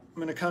head, I'm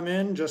going to come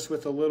in just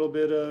with a little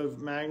bit of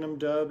Magnum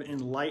Dub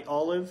in light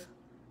olive.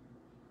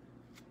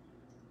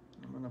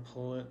 I'm going to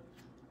pull it.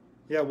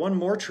 Yeah, one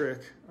more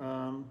trick.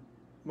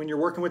 When you're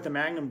working with the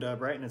Magnum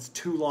Dub, right, and it's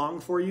too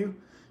long for you,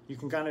 you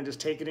can kind of just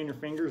take it in your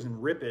fingers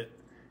and rip it.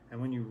 And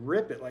when you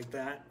rip it like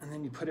that, and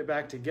then you put it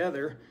back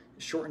together,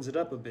 it shortens it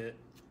up a bit.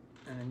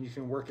 And then you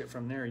can work it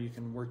from there. You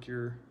can work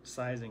your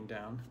sizing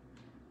down.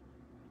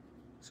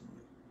 So,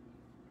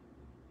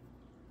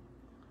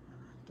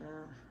 right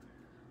there.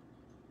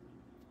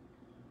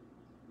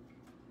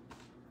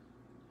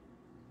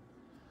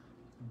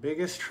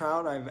 Biggest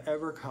trout I've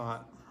ever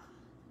caught.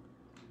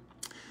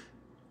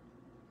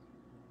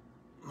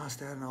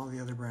 Must add in all the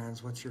other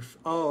brands. What's your...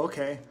 Oh,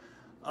 okay.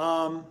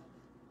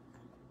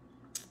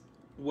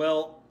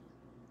 Well,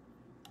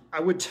 I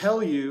would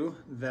tell you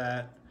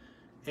that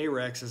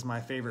Ahrex is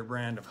my favorite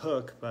brand of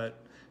hook, but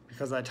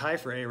because I tie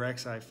for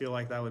Ahrex, I feel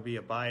like that would be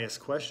a biased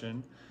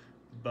question.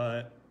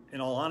 But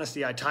in all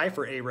honesty, I tie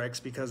for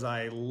Ahrex because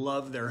I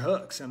love their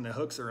hooks, and the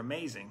hooks are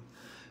amazing.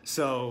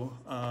 So,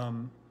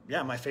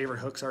 yeah, my favorite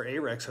hooks are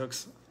Ahrex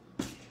hooks.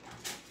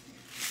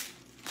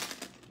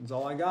 That's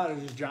all I got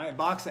is this giant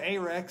box of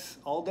Ahrex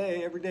all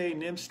day, every day,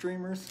 nib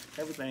streamers,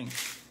 everything.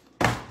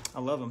 I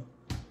love them.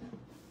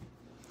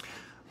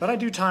 But I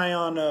do tie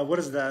on, what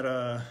is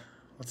that,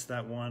 what's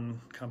that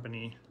one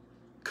company?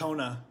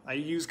 Kona. I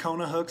use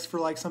Kona hooks for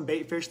like some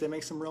bait fish. They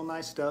make some real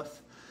nice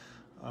stuff.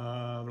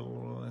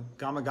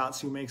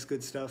 Gamakatsu makes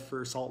good stuff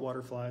for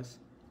saltwater flies.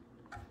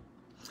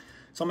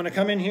 So I'm gonna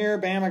come in here,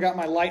 bam, I got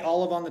my light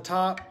olive on the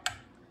top.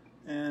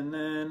 And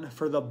then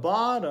for the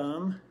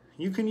bottom,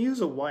 you can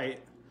use a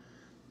white,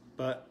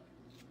 but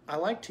I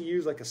like to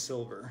use like a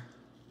silver.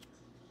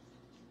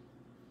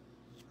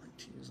 I like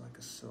to use like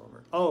a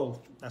silver. Oh,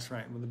 that's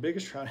right, well, the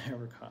biggest trout I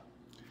ever caught.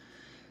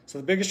 So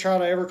the biggest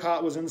trout I ever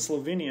caught was in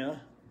Slovenia.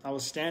 I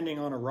was standing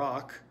on a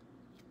rock,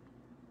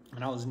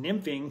 and I was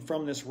nymphing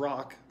from this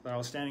rock that I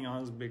was standing on.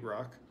 It was a big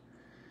rock.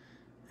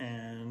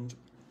 And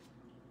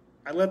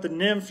I let the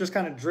nymph just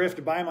kind of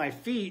drift by my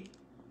feet,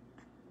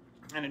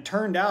 and it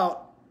turned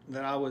out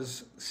that I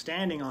was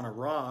standing on a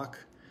rock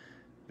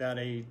that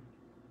a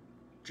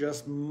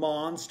just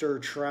monster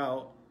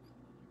trout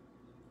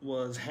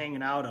was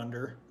hanging out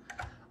under.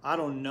 I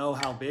don't know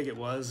how big it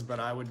was, but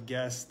I would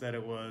guess that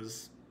it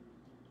was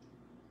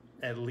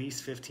at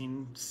least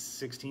 15,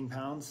 16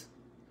 pounds.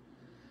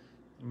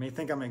 You may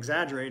think I'm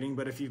exaggerating,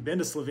 but if you've been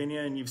to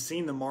Slovenia and you've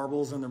seen the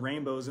marbles and the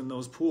rainbows in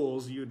those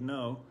pools, you'd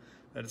know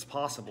that it's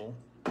possible.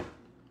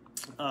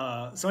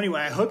 So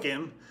anyway, I hook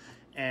him,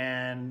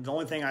 and the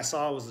only thing I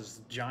saw was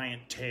this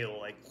giant tail,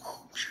 like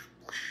whoosh,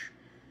 whoosh,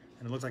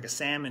 and it looked like a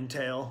salmon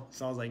tail.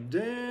 So I was like,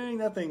 dang,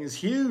 that thing is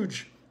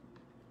huge.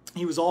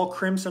 He was all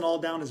crimson all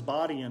down his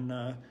body, and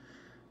I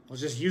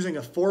was just using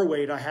a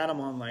 4-weight. I had him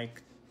on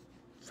like,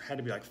 had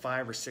to be like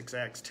 5 or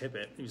 6X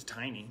tippet. He was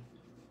tiny.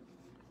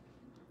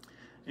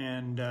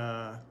 And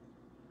I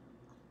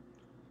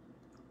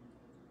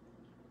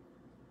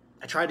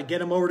tried to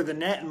get him over to the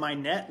net, and my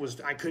net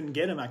was, I couldn't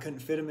get him. I couldn't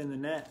fit him in the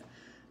net.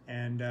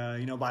 And,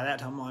 you know, by that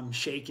time I'm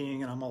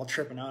shaking and I'm all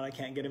tripping out. I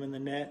can't get him in the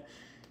net.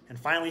 And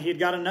finally he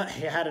had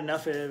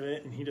enough of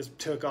it, and he just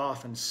took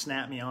off and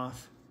snapped me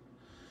off.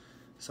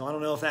 So I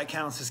don't know if that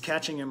counts as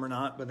catching him or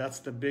not, but that's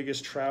the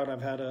biggest trout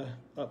I've had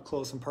up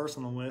close and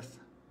personal with.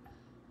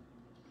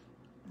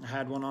 I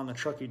had one on the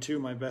truckee too.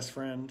 My best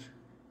friend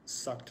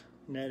sucked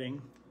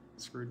netting,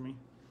 screwed me.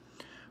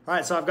 All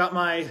right, so I've got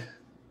my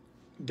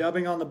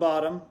dubbing on the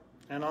bottom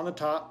and on the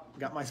top.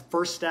 Got my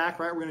first stack,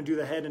 right? We're gonna do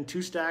the head in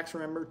 2 stacks,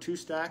 remember, 2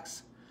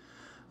 stacks.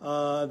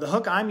 The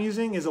hook I'm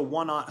using is a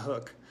 1/0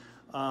 hook.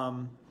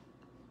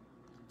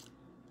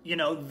 You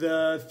know,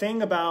 the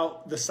thing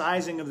about the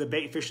sizing of the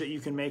bait fish that you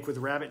can make with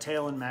rabbit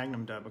tail and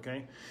Magnum Dub,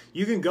 okay?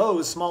 You can go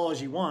as small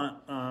as you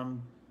want,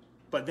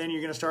 but then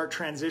you're gonna start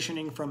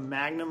transitioning from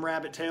Magnum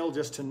rabbit tail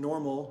just to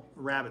normal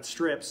rabbit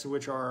strips,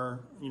 which are,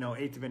 you know,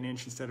 1/8 of an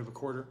inch instead of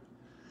 1/4.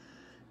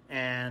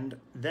 And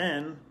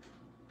then,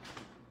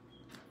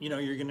 you know,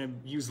 you're gonna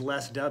use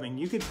less dubbing.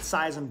 You could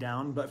size them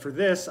down, but for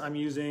this, I'm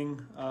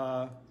using,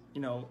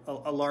 you know,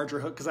 a larger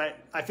hook, because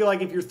I feel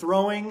like if you're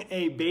throwing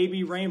a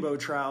baby rainbow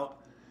trout,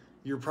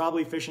 you're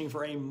probably fishing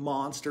for a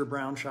monster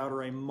brown trout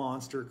or a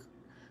monster,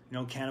 you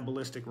know,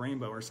 cannibalistic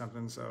rainbow or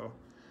something. So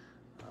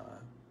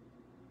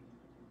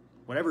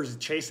whatever's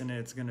chasing it,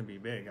 it's gonna be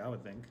big, I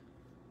would think.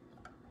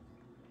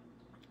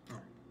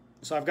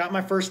 So I've got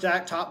my first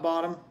stack, top,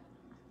 bottom.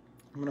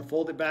 I'm gonna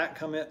fold it back,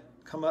 come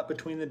up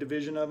between the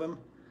division of them.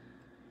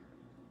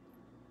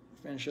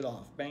 Finish it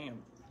off,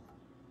 bam.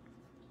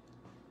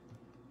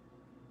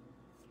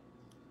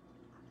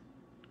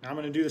 Now I'm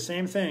gonna do the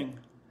same thing.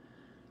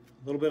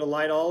 A little bit of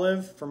light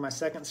olive for my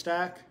second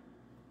stack.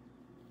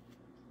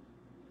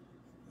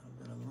 A little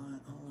bit of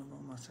light olive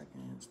on my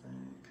second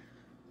stack.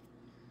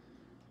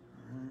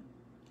 All right.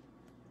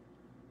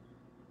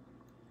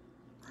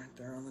 Right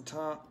there on the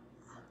top.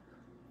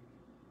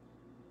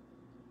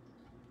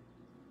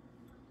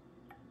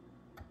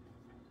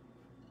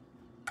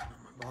 My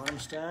bottom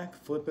stack,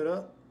 flip it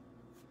up,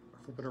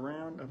 flip it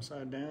around,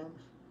 upside down.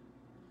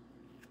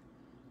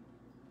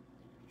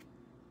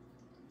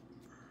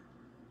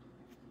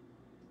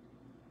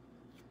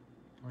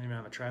 I don't even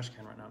have a trash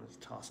can right now. I'm just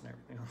tossing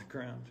everything on the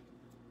ground.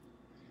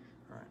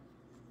 All right.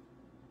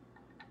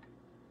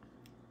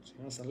 So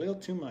that's a little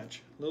too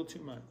much, a little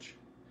too much.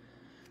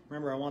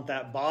 Remember, I want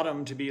that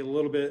bottom to be a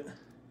little bit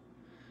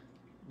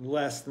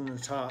less than the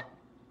top,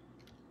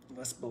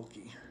 less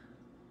bulky.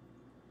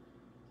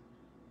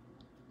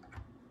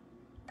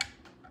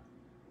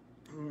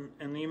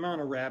 And the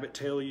amount of rabbit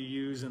tail you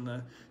use and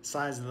the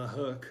size of the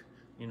hook,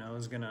 you know,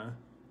 is gonna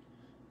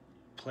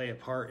play a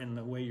part in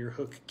the way your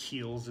hook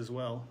keels as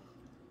well.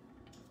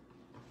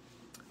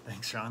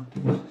 Thanks, Sean.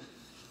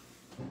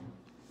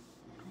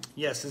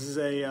 Yes, this is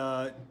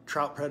a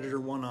Trout Predator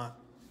 1/0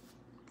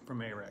 from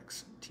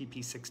Ahrex,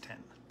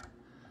 TP610.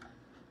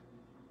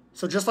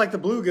 So just like the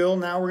bluegill,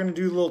 now we're gonna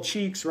do little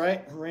cheeks,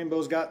 right?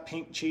 Rainbow's got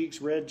pink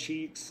cheeks, red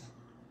cheeks.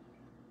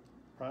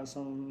 Probably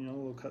some, you know,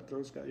 little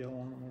cutthroats got yellow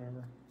on them,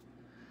 whatever.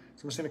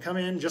 So I'm just gonna come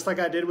in just like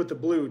I did with the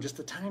blue, just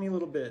a tiny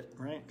little bit,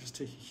 right? Just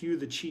to hue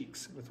the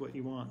cheeks with what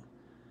you want.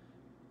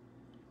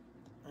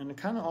 And it's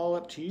kind of all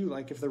up to you.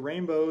 Like if the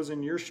rainbows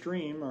in your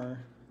stream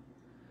are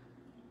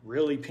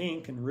really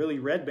pink and really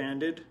red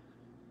banded,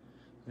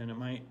 then it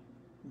might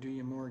do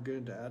you more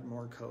good to add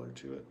more color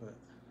to it. But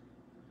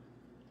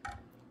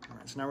all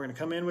right, so now we're gonna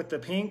come in with the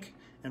pink,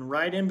 and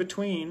right in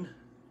between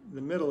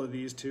the middle of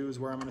these two is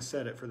where I'm gonna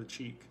set it for the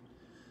cheek.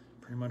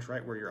 Pretty much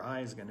right where your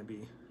eye is gonna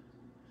be.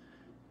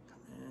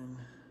 Come in.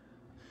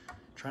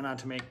 Try not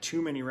to make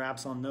too many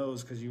wraps on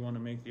those because you want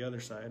to make the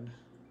other side.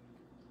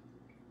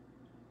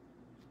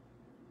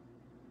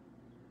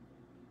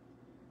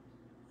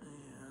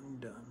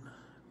 Done,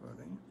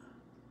 buddy.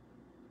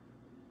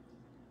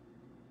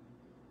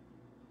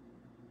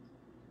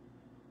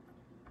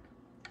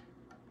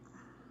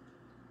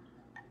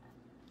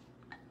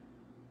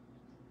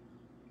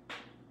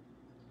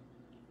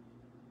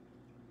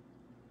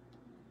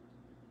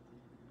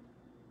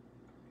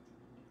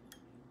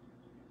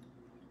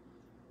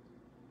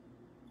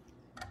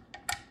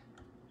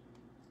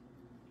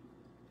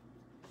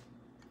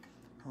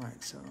 All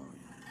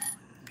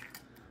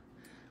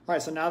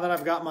right, so now that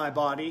I've got my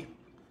body,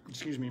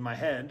 excuse me, my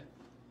head,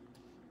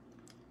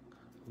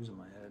 losing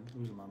my head,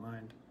 losing my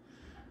mind.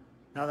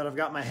 Now that I've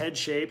got my head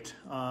shaped,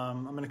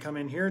 I'm gonna come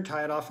in here,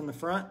 tie it off in the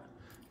front,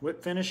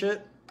 whip finish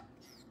it.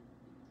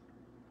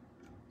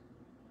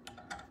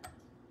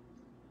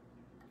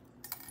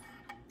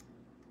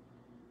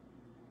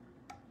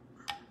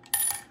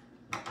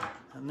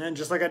 And then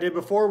just like I did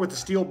before with the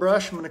steel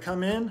brush, I'm gonna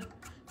come in,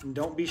 and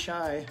don't be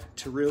shy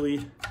to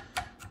really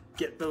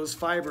get those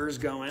fibers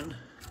going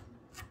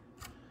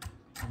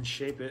and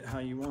shape it how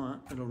you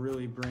want. It'll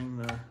really bring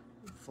the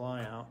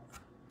fly out,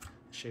 the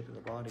shape of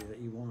the body that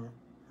you want,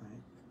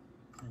 right?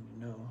 And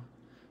you know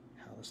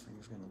how this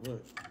thing's gonna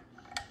look.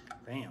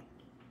 Bam.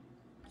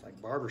 It's like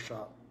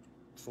barbershop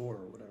 4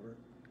 or whatever.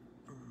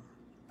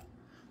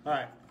 All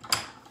right.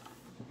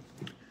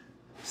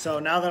 So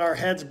now that our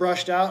head's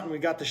brushed out and we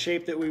got the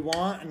shape that we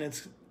want and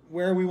it's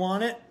where we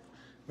want it,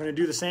 we're gonna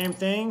do the same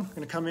thing. We're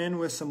gonna come in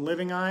with some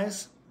living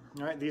eyes.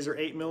 All right, these are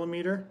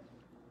 8mm.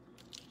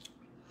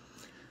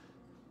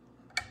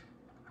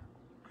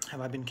 Have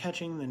I been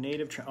catching the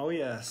native trout? Oh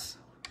yes.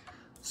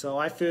 So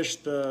I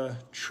fished the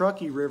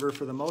Truckee River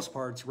for the most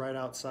part. It's right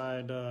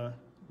outside,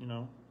 you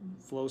know,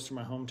 flows through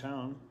my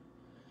hometown.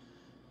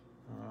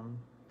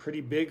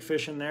 Pretty big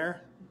fish in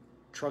there.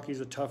 Truckee's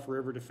a tough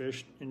river to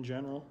fish in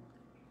general.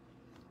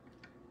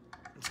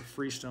 It's a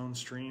freestone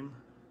stream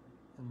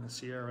in the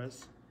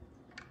Sierras.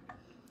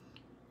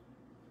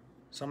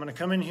 So I'm going to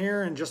come in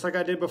here, and just like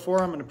I did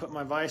before, I'm going to put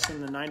my vise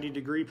in the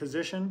 90-degree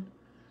position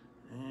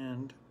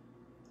and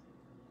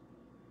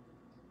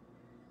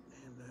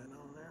that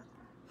on there.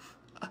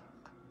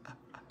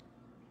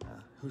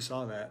 Who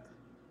saw that?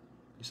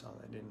 You saw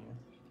that, didn't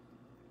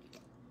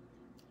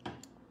you?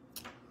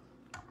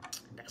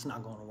 That's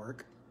not going to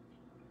work.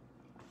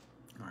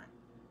 All right.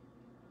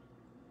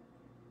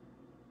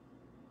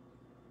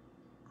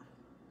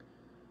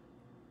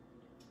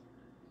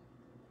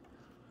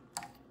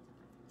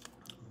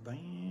 Bam.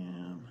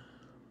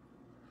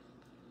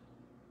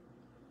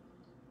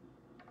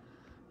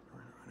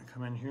 I'm going to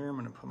come in here. I'm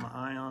going to put my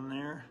eye on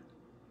there.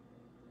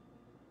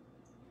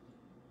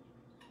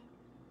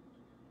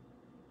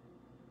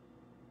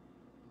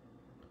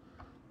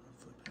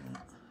 Flip it.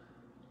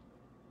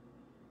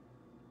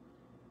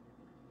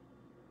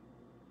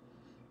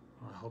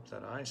 I hope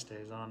that eye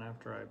stays on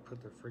after I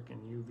put the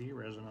freaking UV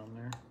resin on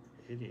there.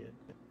 Idiot.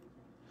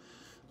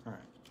 All right.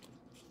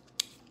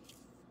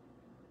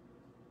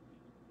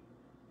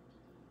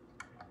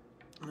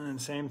 And then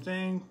same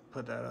thing,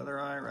 put that other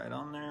eye right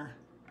on there.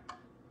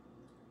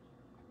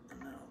 And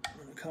now I'm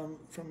going to come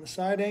from the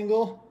side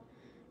angle,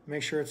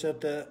 make sure it's at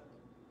the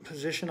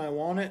position I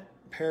want it,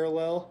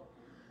 parallel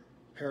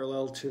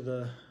to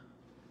the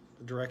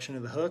direction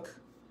of the hook.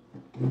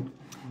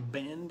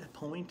 Bend,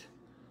 point.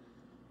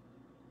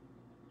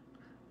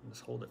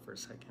 Just hold it for a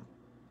second.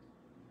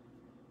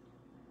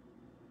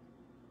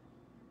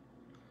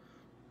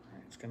 All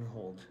right, it's going to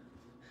hold.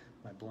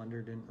 My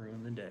blender didn't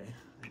ruin the day,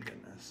 thank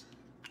goodness.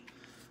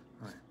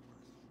 All right.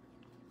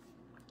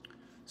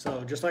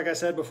 So just like I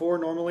said before,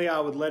 normally I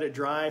would let it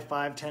dry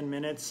 5-10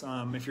 minutes.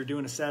 If you're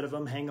doing a set of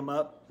them, hang them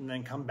up and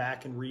then come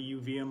back and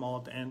re-UV them all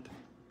at the end.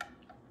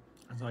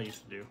 That's what I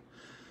used to do.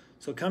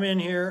 So come in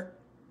here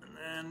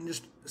and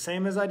just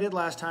same as I did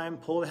last time,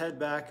 pull the head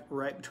back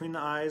right between the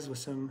eyes with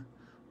some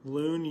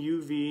Loon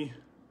UV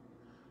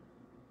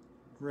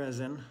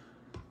resin.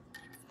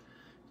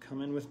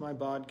 Come in with my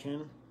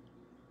bodkin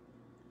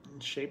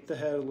and shape the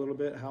head a little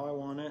bit how I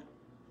want it.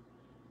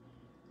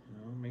 You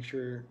know, make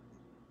sure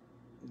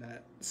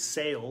that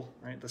sail,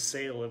 right, the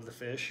sail of the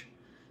fish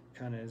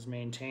kind of is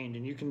maintained,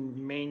 and you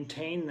can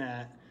maintain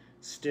that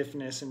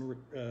stiffness and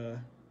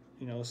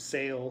you know,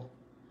 sail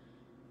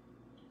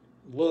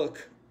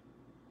look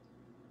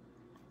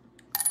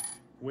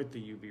with the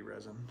UV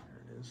resin.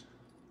 There it is.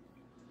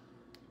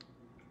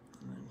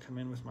 And then come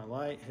in with my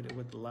light, hit it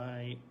with the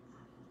light.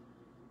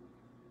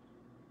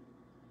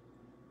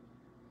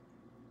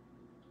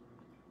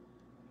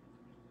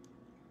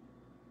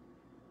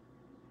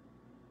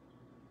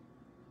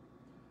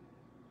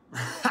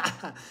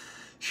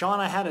 Sean,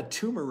 I had a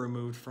tumor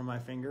removed from my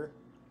finger,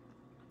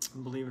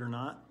 believe it or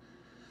not.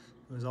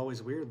 It was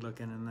always weird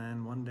looking, and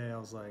then one day I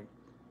was like,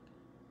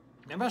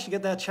 maybe I should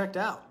get that checked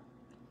out.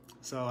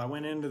 So I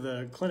went into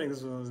the clinic, this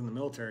was when I was in the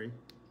military, and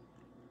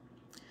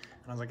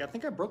I was like, I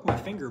think I broke my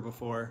finger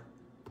before.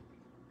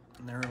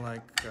 And they were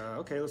like,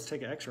 okay, let's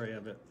take an x-ray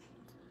of it.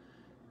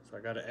 So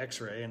I got an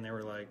x-ray, and they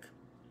were like,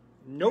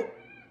 nope,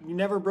 you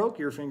never broke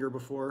your finger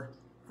before.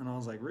 And I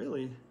was like,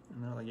 really?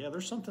 And they're like, yeah,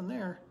 there's something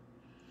there.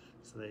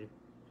 So they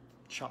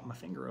chopped my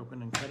finger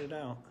open and cut it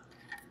out.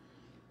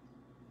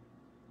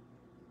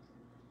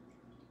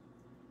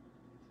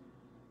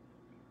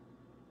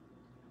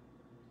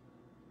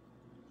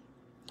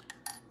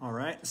 All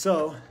right,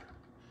 so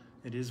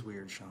it is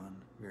weird, Sean.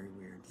 Very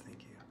weird, thank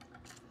you.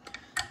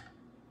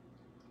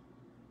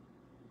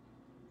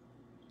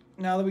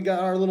 Now that we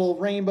got our little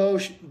rainbow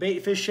bait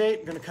fish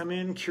shape, I'm gonna come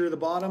in, cure the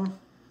bottom.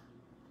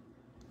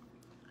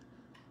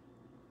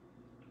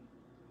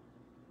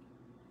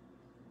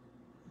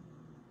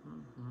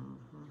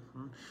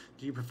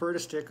 Do you prefer to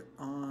stick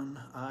on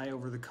eye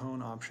over the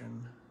cone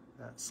option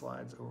that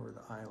slides over the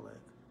eyelet?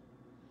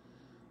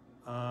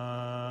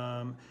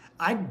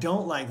 I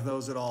don't like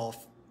those at all.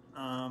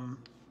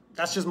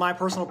 That's just my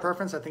personal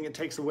preference. I think it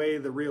takes away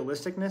the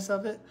realisticness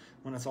of it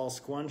when it's all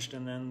squunched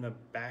and then the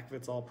back of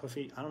it's all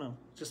puffy. I don't know,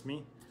 just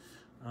me.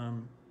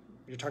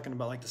 You're talking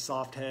about like the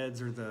soft heads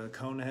or the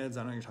cone heads.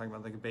 I know you're talking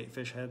about like the bait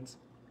fish heads.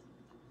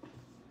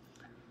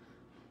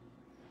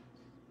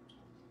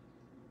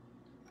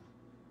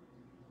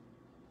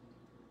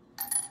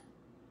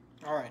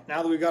 All right,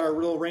 now that we've got our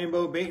little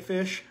rainbow bait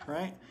fish,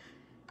 right?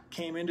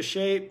 Came into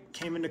shape,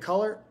 came into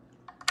color.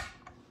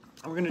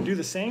 We're gonna do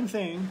the same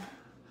thing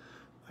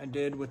I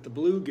did with the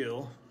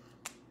bluegill,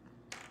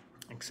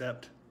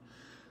 except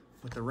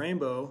with the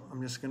rainbow,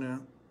 I'm just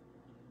gonna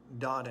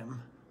dot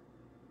him.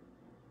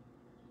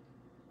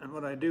 And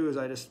what I do is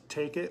I just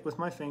take it with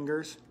my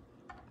fingers.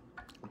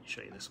 Let me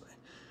show you this way.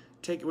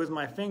 Take it with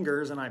my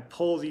fingers and I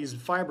pull these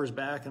fibers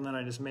back and then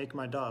I just make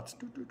my dots.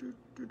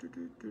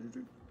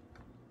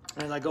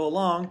 And as I go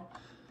along,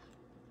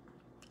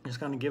 I'm just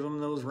gonna give them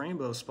those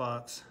rainbow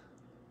spots.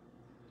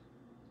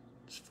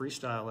 Just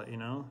freestyle it, you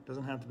know?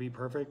 Doesn't have to be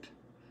perfect.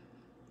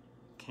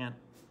 Can't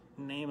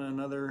name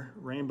another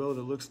rainbow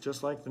that looks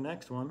just like the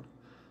next one.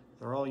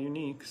 They're all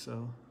unique,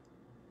 so.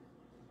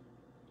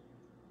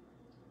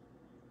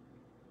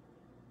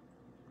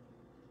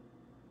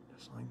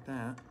 Just like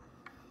that.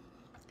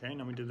 Okay,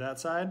 now we did that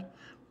side.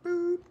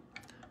 Boop.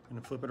 I'm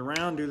gonna flip it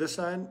around, do this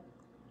side.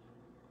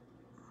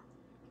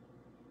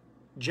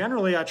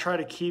 Generally, I try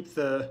to keep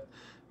the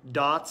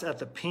dots at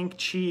the pink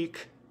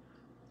cheek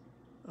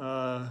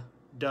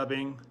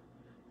dubbing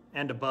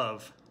and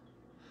above.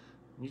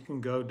 You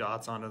can go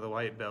dots onto the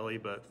white belly,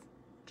 but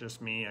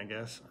just me, I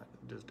guess, I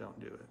just don't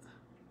do it.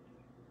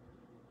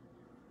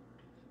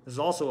 This is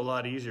also a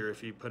lot easier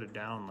if you put it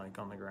down like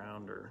on the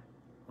ground or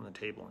on the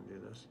table and do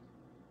this.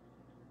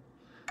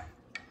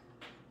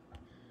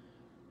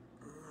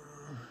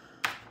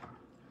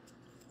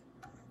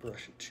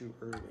 Brush it too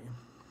early.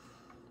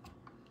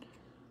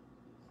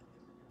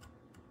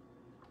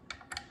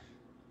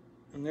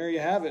 And there you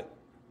have it.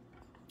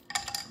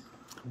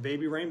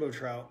 Baby rainbow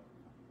trout.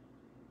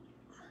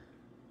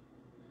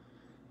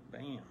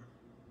 Bam.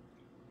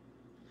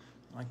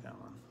 I like that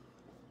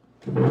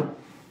one.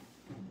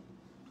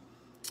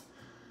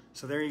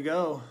 So there you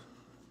go.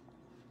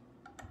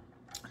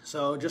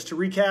 So just to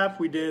recap,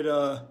 we did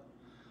a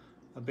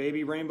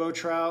baby rainbow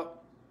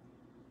trout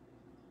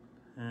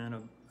and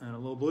a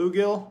little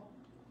bluegill.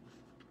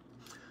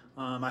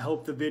 I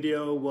hope the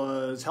video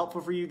was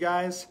helpful for you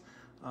guys.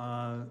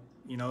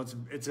 You know,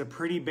 it's a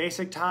pretty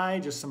basic tie,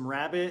 just some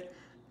rabbit,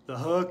 the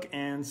hook,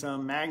 and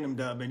some Magnum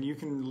Dub, and you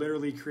can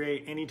literally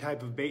create any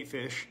type of bait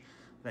fish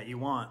that you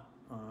want.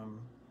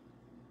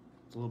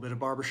 With a little bit of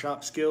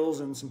barbershop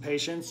skills and some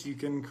patience, you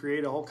can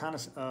create a whole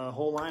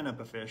whole lineup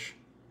of fish.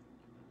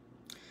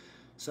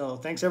 So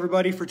thanks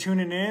everybody for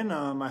tuning in.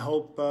 I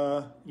hope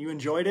you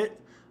enjoyed it.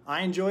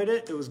 I enjoyed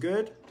it. It was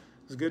good. It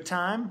was a good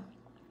time.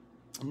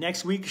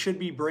 Next week should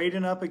be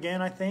braiding up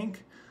again, I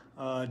think.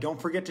 Don't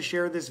forget to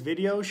share this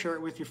video, share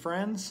it with your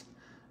friends,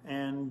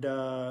 and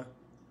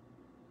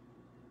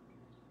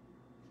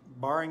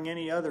barring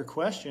any other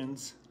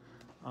questions,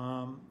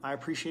 I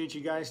appreciate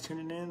you guys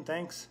tuning in.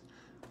 Thanks.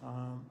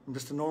 I'm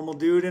just a normal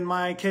dude in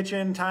my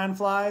kitchen, tying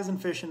flies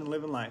and fishing and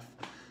living life.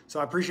 So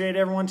I appreciate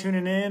everyone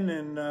tuning in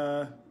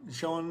and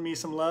showing me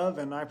some love,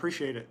 and I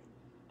appreciate it.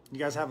 You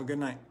guys have a good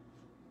night.